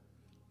her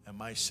and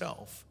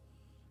myself,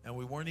 and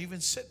we weren't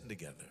even sitting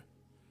together.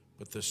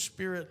 But the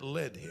Spirit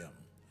led him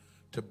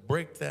to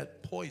break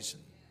that poison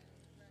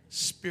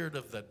spirit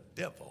of the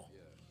devil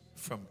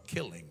from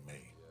killing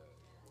me.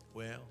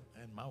 Well,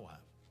 and my wife.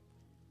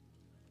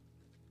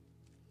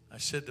 I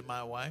said to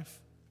my wife,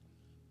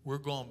 we're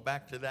going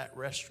back to that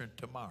restaurant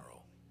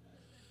tomorrow,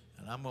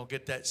 and I'm going to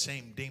get that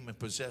same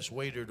demon-possessed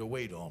waiter to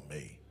wait on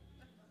me.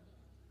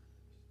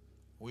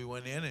 We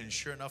went in, and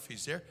sure enough,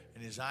 he's there,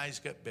 and his eyes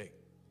got big.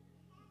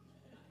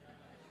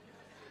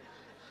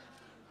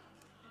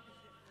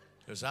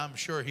 Because I'm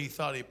sure he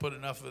thought he put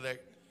enough of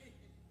that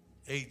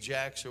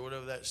Ajax or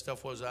whatever that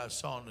stuff was I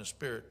saw in the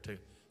spirit to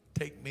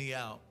take me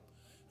out.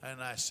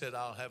 And I said,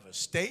 I'll have a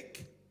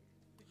steak.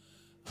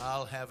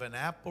 I'll have an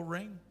apple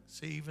ring.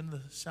 See, even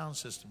the sound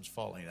system's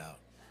falling out.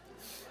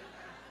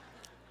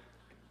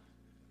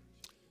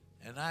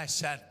 And I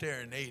sat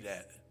there and ate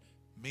that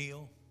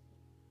meal.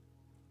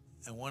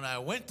 And when I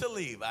went to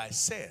leave, I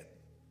said,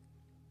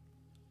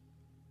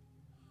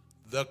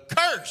 the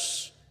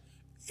curse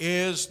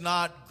is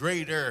not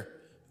greater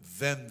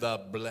than the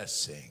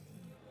blessing.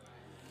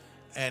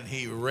 And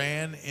he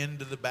ran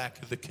into the back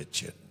of the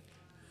kitchen.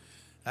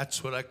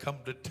 That's what I come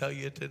to tell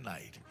you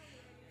tonight.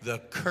 The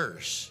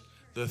curse,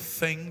 the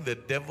thing the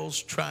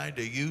devil's trying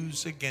to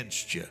use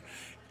against you,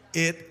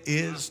 it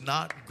is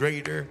not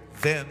greater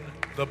than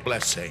the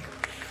blessing.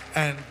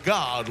 And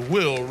God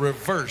will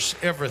reverse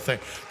everything.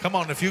 Come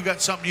on, if you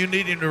got something you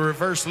need him to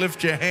reverse,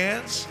 lift your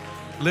hands.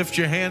 Lift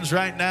your hands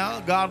right now.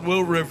 God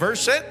will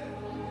reverse it.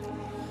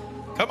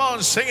 Come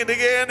on, sing it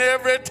again.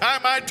 Every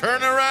time I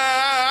turn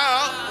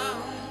around,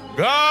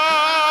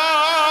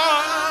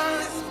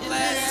 God is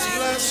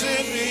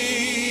blessing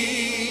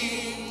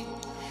me.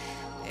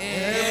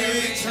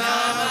 Every time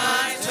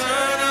I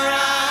turn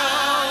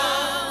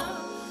around,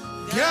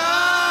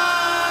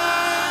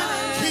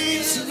 God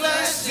keeps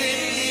blessing me.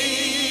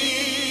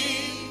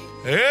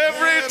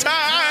 Every time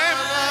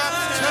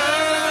I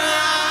turn around,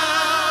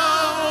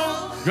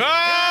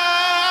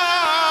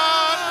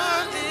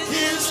 God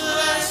keeps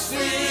blessing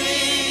me.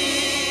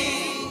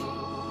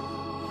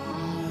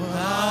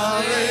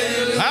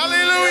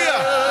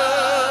 Hallelujah.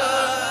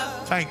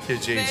 Thank you,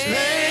 Jesus.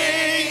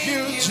 Thank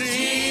you,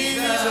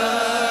 Jesus.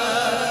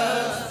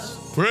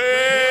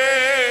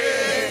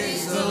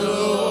 Praise the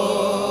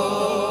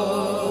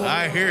Lord.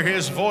 I hear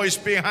his voice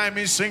behind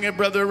me. Sing it,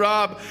 Brother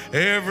Rob.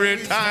 Every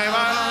time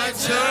I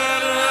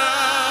turn around,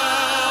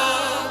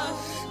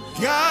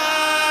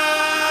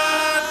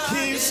 God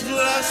keeps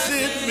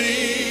blessing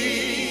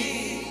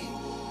me.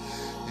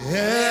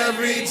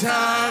 Every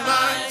time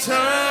I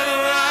turn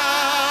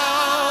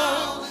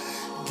around,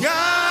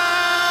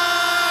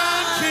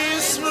 God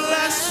keeps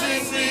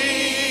blessing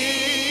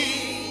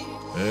me.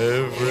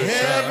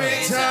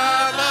 Every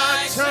time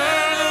I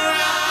turn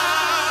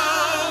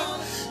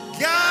around,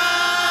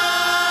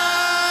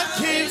 God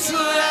keeps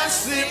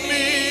blessing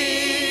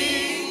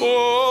me.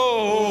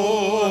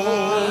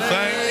 Oh,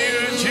 thank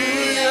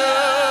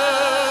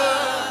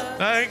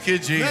you,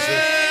 Jesus.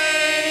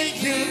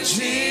 Thank you,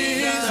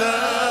 Jesus.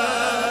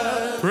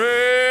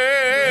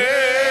 Praise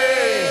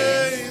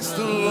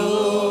the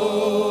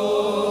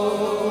Lord.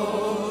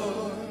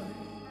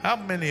 How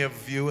many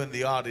of you in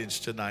the audience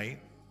tonight,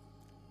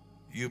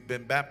 you've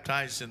been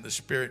baptized in the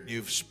Spirit and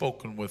you've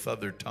spoken with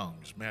other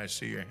tongues? May I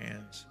see your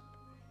hands?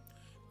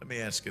 Let me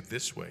ask it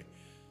this way.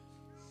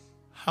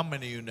 How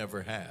many of you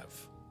never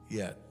have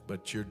yet,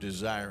 but you're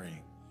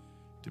desiring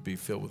to be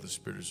filled with the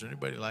Spirit? Is there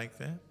anybody like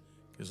that?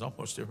 Because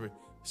almost every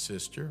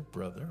sister,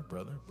 brother.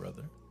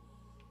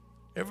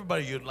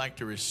 Everybody you'd like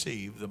to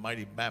receive the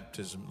mighty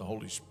baptism of the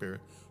Holy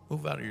Spirit,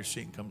 move out of your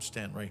seat and come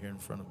stand right here in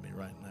front of me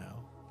right now.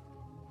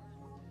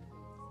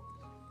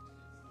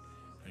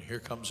 And here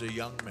comes a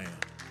young man,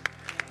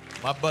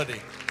 my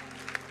buddy.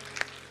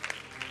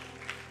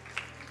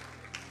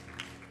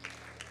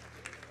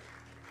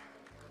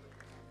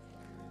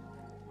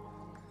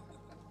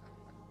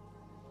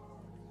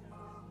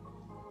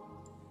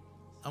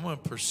 I'm going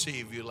to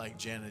perceive you like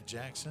Janet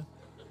Jackson.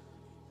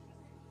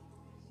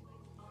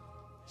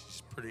 She's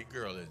a pretty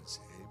girl, isn't she?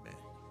 Amen.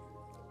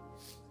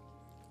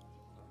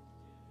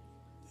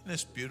 And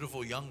this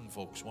beautiful young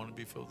folks want to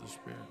be filled with the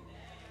Spirit.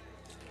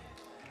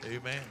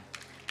 Amen.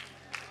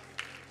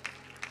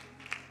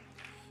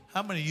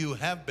 How many of you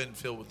have been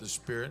filled with the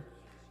Spirit,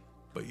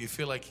 but you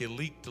feel like you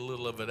leaked a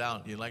little of it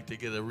out and you'd like to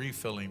get a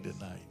refilling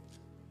tonight?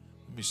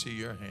 Let me see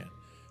your hand.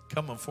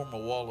 Come and form a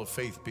wall of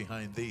faith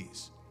behind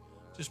these.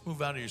 Just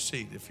move out of your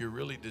seat if you're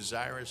really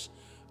desirous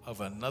of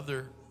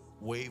another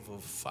wave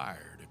of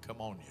fire to come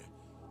on you.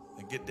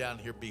 And get down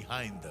here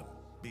behind them.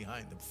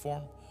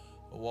 Form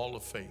a wall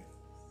of faith.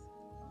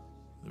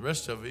 The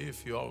rest of you,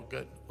 if you all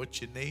got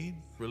what you need,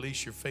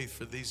 release your faith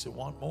for these that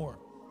want more.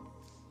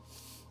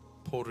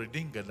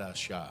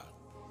 Poridingadasha.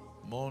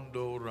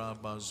 Mondo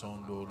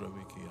rabazondo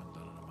rabiki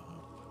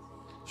andanamaha.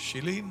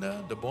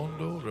 Shilinda de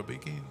bondo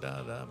rabiki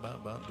da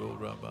babando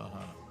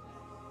rabaha.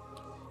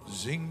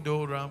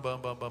 Zindo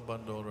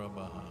rabababando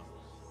rabaha.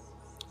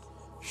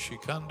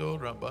 Shikando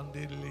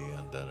rabandili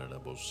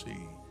andarabosi.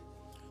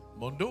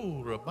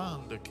 Mondo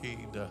rabanda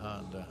ki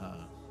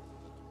daha.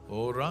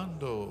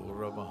 Orando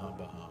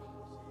rabaha.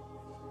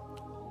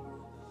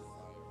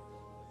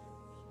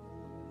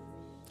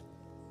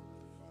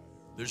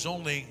 There's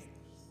only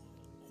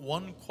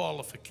one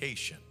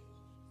qualification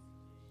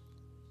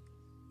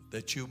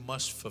that you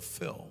must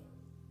fulfill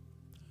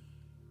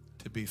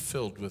to be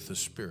filled with the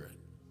Spirit.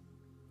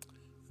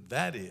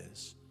 That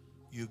is,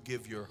 you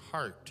give your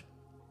heart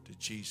to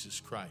Jesus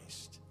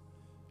Christ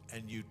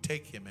and you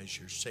take him as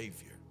your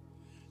Savior.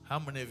 How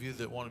many of you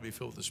that want to be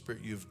filled with the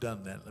Spirit, you've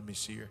done that? Let me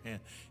see your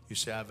hand. You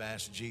say, I've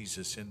asked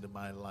Jesus into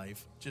my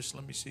life. Just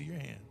let me see your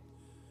hand.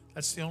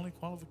 That's the only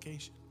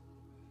qualification.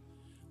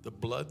 The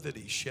blood that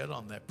he shed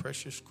on that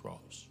precious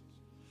cross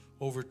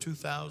over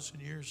 2,000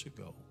 years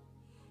ago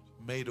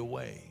made a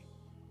way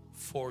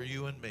for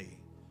you and me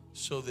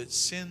so that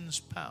sin's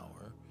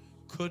power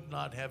could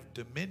not have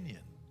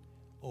dominion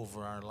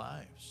over our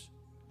lives.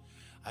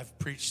 I've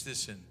preached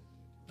this in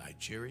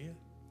Nigeria.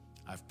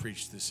 I've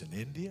preached this in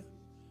India.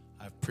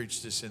 I've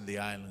preached this in the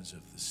islands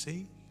of the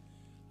sea.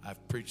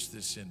 I've preached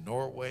this in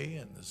Norway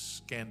and the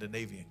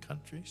Scandinavian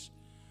countries.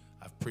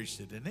 I've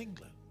preached it in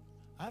England.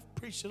 I've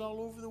preached it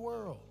all over the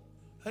world.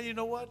 And you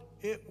know what?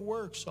 It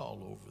works all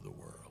over the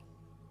world.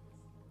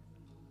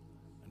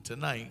 And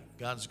tonight,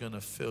 God's going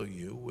to fill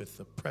you with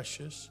the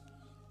precious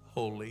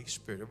Holy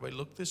Spirit. Everybody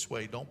look this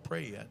way. Don't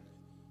pray yet.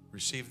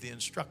 Receive the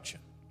instruction.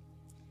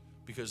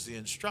 Because the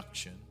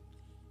instruction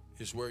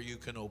is where you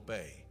can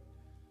obey.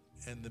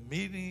 And the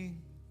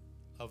meaning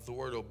of the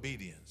word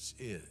obedience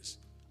is,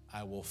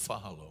 I will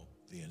follow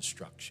the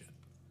instruction.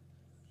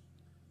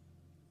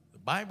 The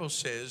Bible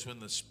says when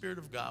the Spirit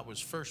of God was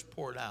first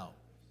poured out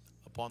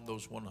upon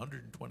those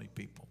 120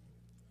 people,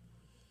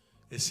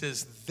 it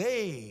says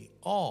they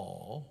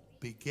all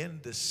began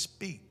to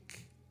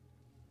speak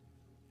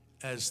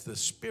as the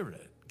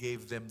Spirit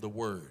gave them the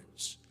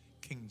words.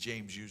 King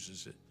James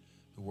uses it,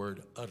 the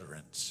word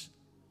utterance.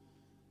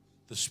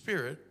 The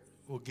Spirit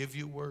will give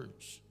you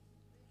words.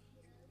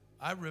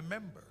 I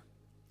remember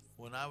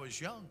when I was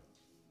young,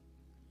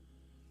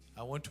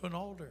 I went to an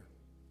altar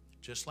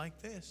just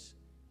like this.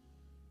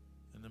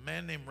 And a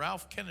man named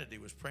Ralph Kennedy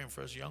was praying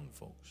for us young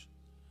folks.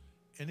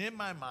 And in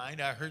my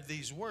mind, I heard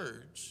these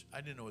words.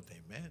 I didn't know what they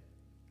meant.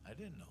 I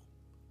didn't know.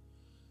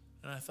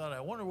 And I thought,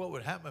 I wonder what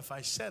would happen if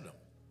I said them.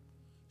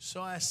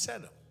 So I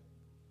said them.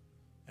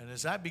 And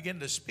as I began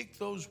to speak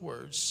those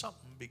words,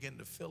 something began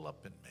to fill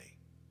up in me.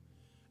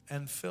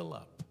 And fill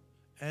up.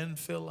 And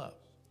fill up.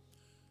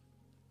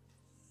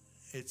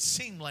 It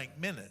seemed like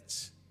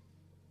minutes,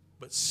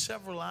 but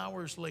several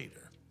hours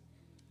later,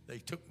 they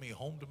took me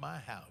home to my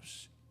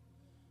house.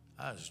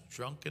 I was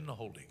drunk in the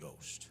Holy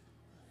Ghost.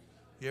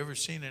 You ever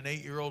seen an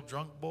 8-year-old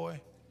drunk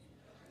boy?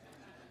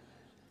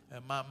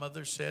 And my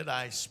mother said,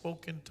 I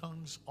spoke in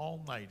tongues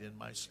all night in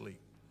my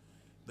sleep.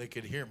 They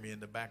could hear me in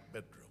the back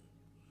bedroom.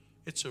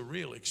 It's a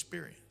real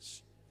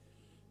experience.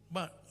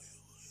 But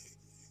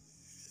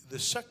the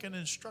second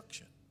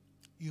instruction,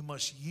 you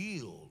must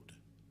yield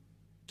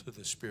to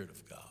the Spirit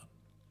of God.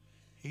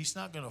 He's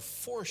not going to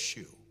force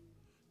you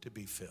to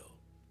be filled,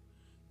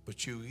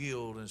 but you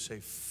yield and say,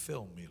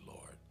 fill me,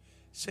 Lord.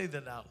 Say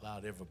that out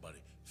loud, everybody.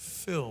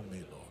 Fill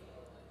me, Lord.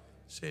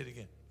 Say it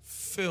again.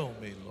 Fill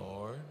me,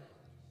 Lord.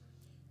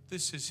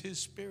 This is His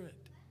Spirit.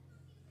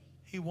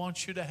 He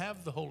wants you to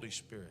have the Holy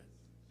Spirit.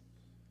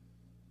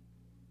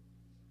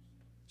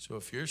 So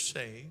if you're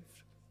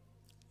saved,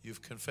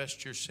 you've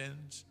confessed your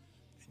sins,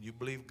 and you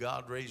believe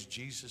God raised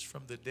Jesus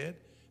from the dead,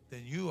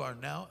 then you are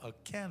now a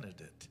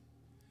candidate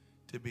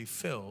to be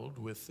filled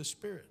with the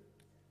Spirit.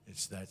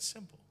 It's that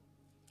simple.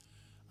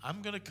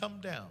 I'm going to come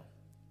down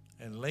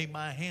and lay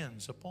my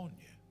hands upon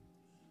you.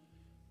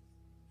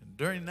 And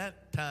during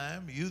that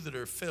time, you that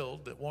are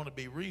filled, that want to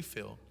be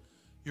refilled,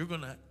 you're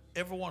going to,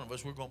 every one of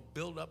us, we're going to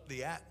build up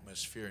the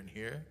atmosphere in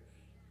here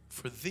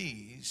for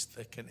these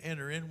that can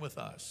enter in with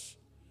us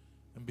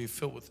and be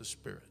filled with the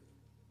Spirit.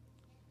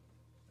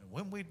 And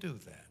when we do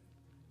that,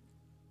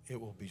 it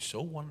will be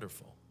so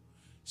wonderful.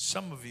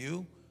 Some of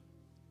you,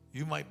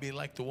 you might be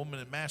like the woman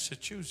in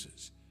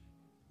Massachusetts.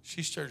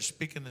 She started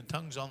speaking in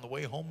tongues on the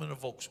way home in a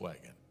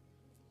Volkswagen.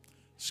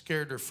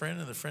 Scared her friend,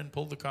 and the friend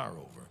pulled the car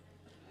over.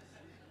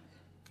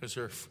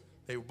 Because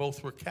they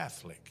both were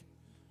Catholic.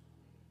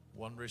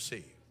 One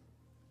received.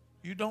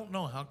 You don't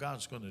know how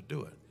God's going to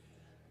do it.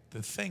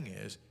 The thing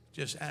is,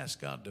 just ask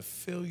God to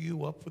fill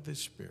you up with His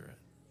Spirit.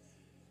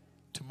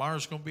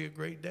 Tomorrow's going to be a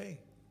great day.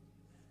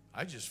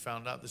 I just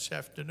found out this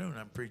afternoon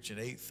I'm preaching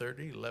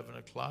 8:30, 11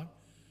 o'clock,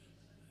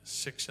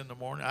 6 in the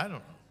morning. I don't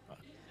know.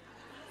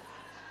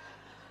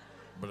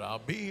 But I'll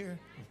be here.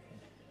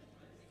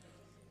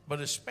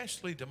 But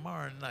especially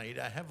tomorrow night,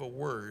 I have a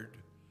word.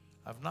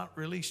 I've not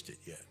released it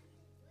yet.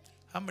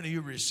 How many of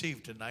you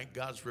received tonight?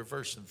 God's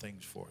reversing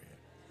things for you.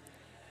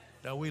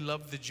 Now, we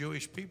love the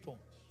Jewish people.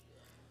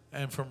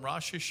 And from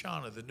Rosh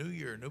Hashanah, the new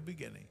year, new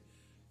beginning,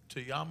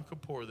 to Yom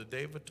Kippur, the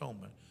Day of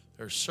Atonement,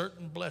 there are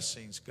certain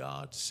blessings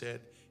God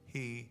said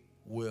He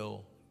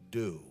will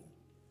do.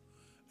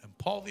 And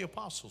Paul the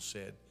Apostle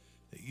said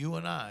that you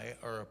and I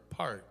are a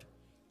part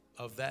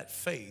of that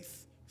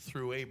faith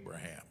through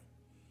Abraham.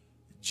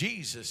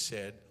 Jesus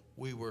said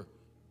we were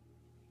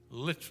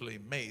literally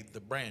made the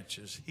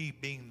branches, He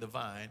being the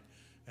vine,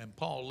 and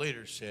Paul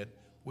later said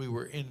we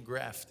were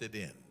engrafted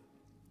in.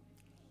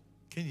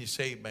 Can you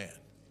say amen?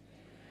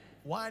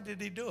 Why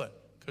did He do it?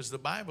 Because the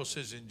Bible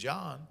says in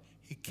John,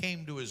 He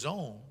came to His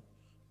own,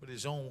 but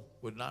His own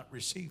would not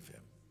receive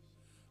Him.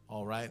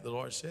 All right, the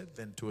Lord said,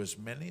 then to as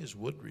many as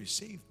would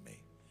receive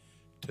me,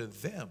 to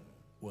them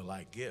will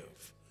I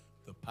give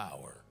the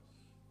power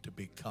to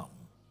become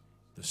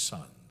the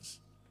sons,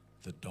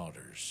 the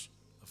daughters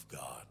of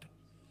God.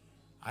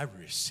 I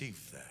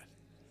received that.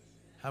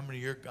 How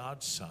many are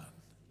God's son?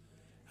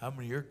 How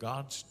many are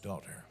God's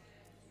daughter?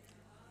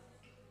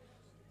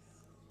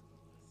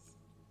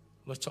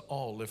 Let's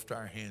all lift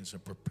our hands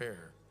and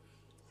prepare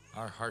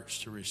our hearts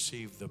to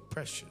receive the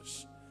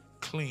precious,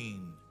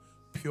 clean,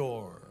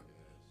 pure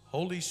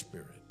Holy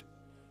Spirit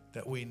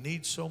that we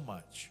need so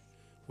much.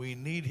 We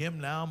need him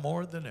now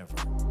more than ever.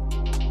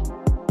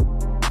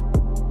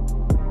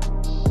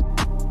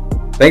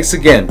 Thanks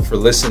again for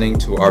listening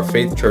to our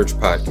Faith Church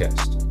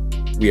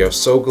podcast. We are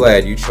so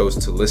glad you chose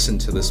to listen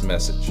to this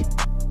message.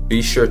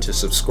 Be sure to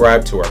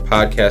subscribe to our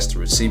podcast to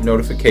receive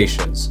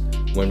notifications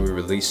when we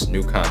release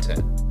new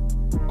content.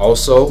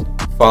 Also,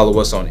 follow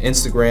us on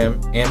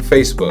Instagram and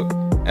Facebook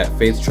at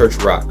Faith Church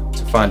Rock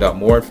to find out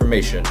more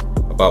information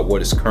about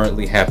what is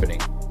currently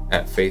happening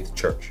at Faith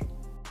Church.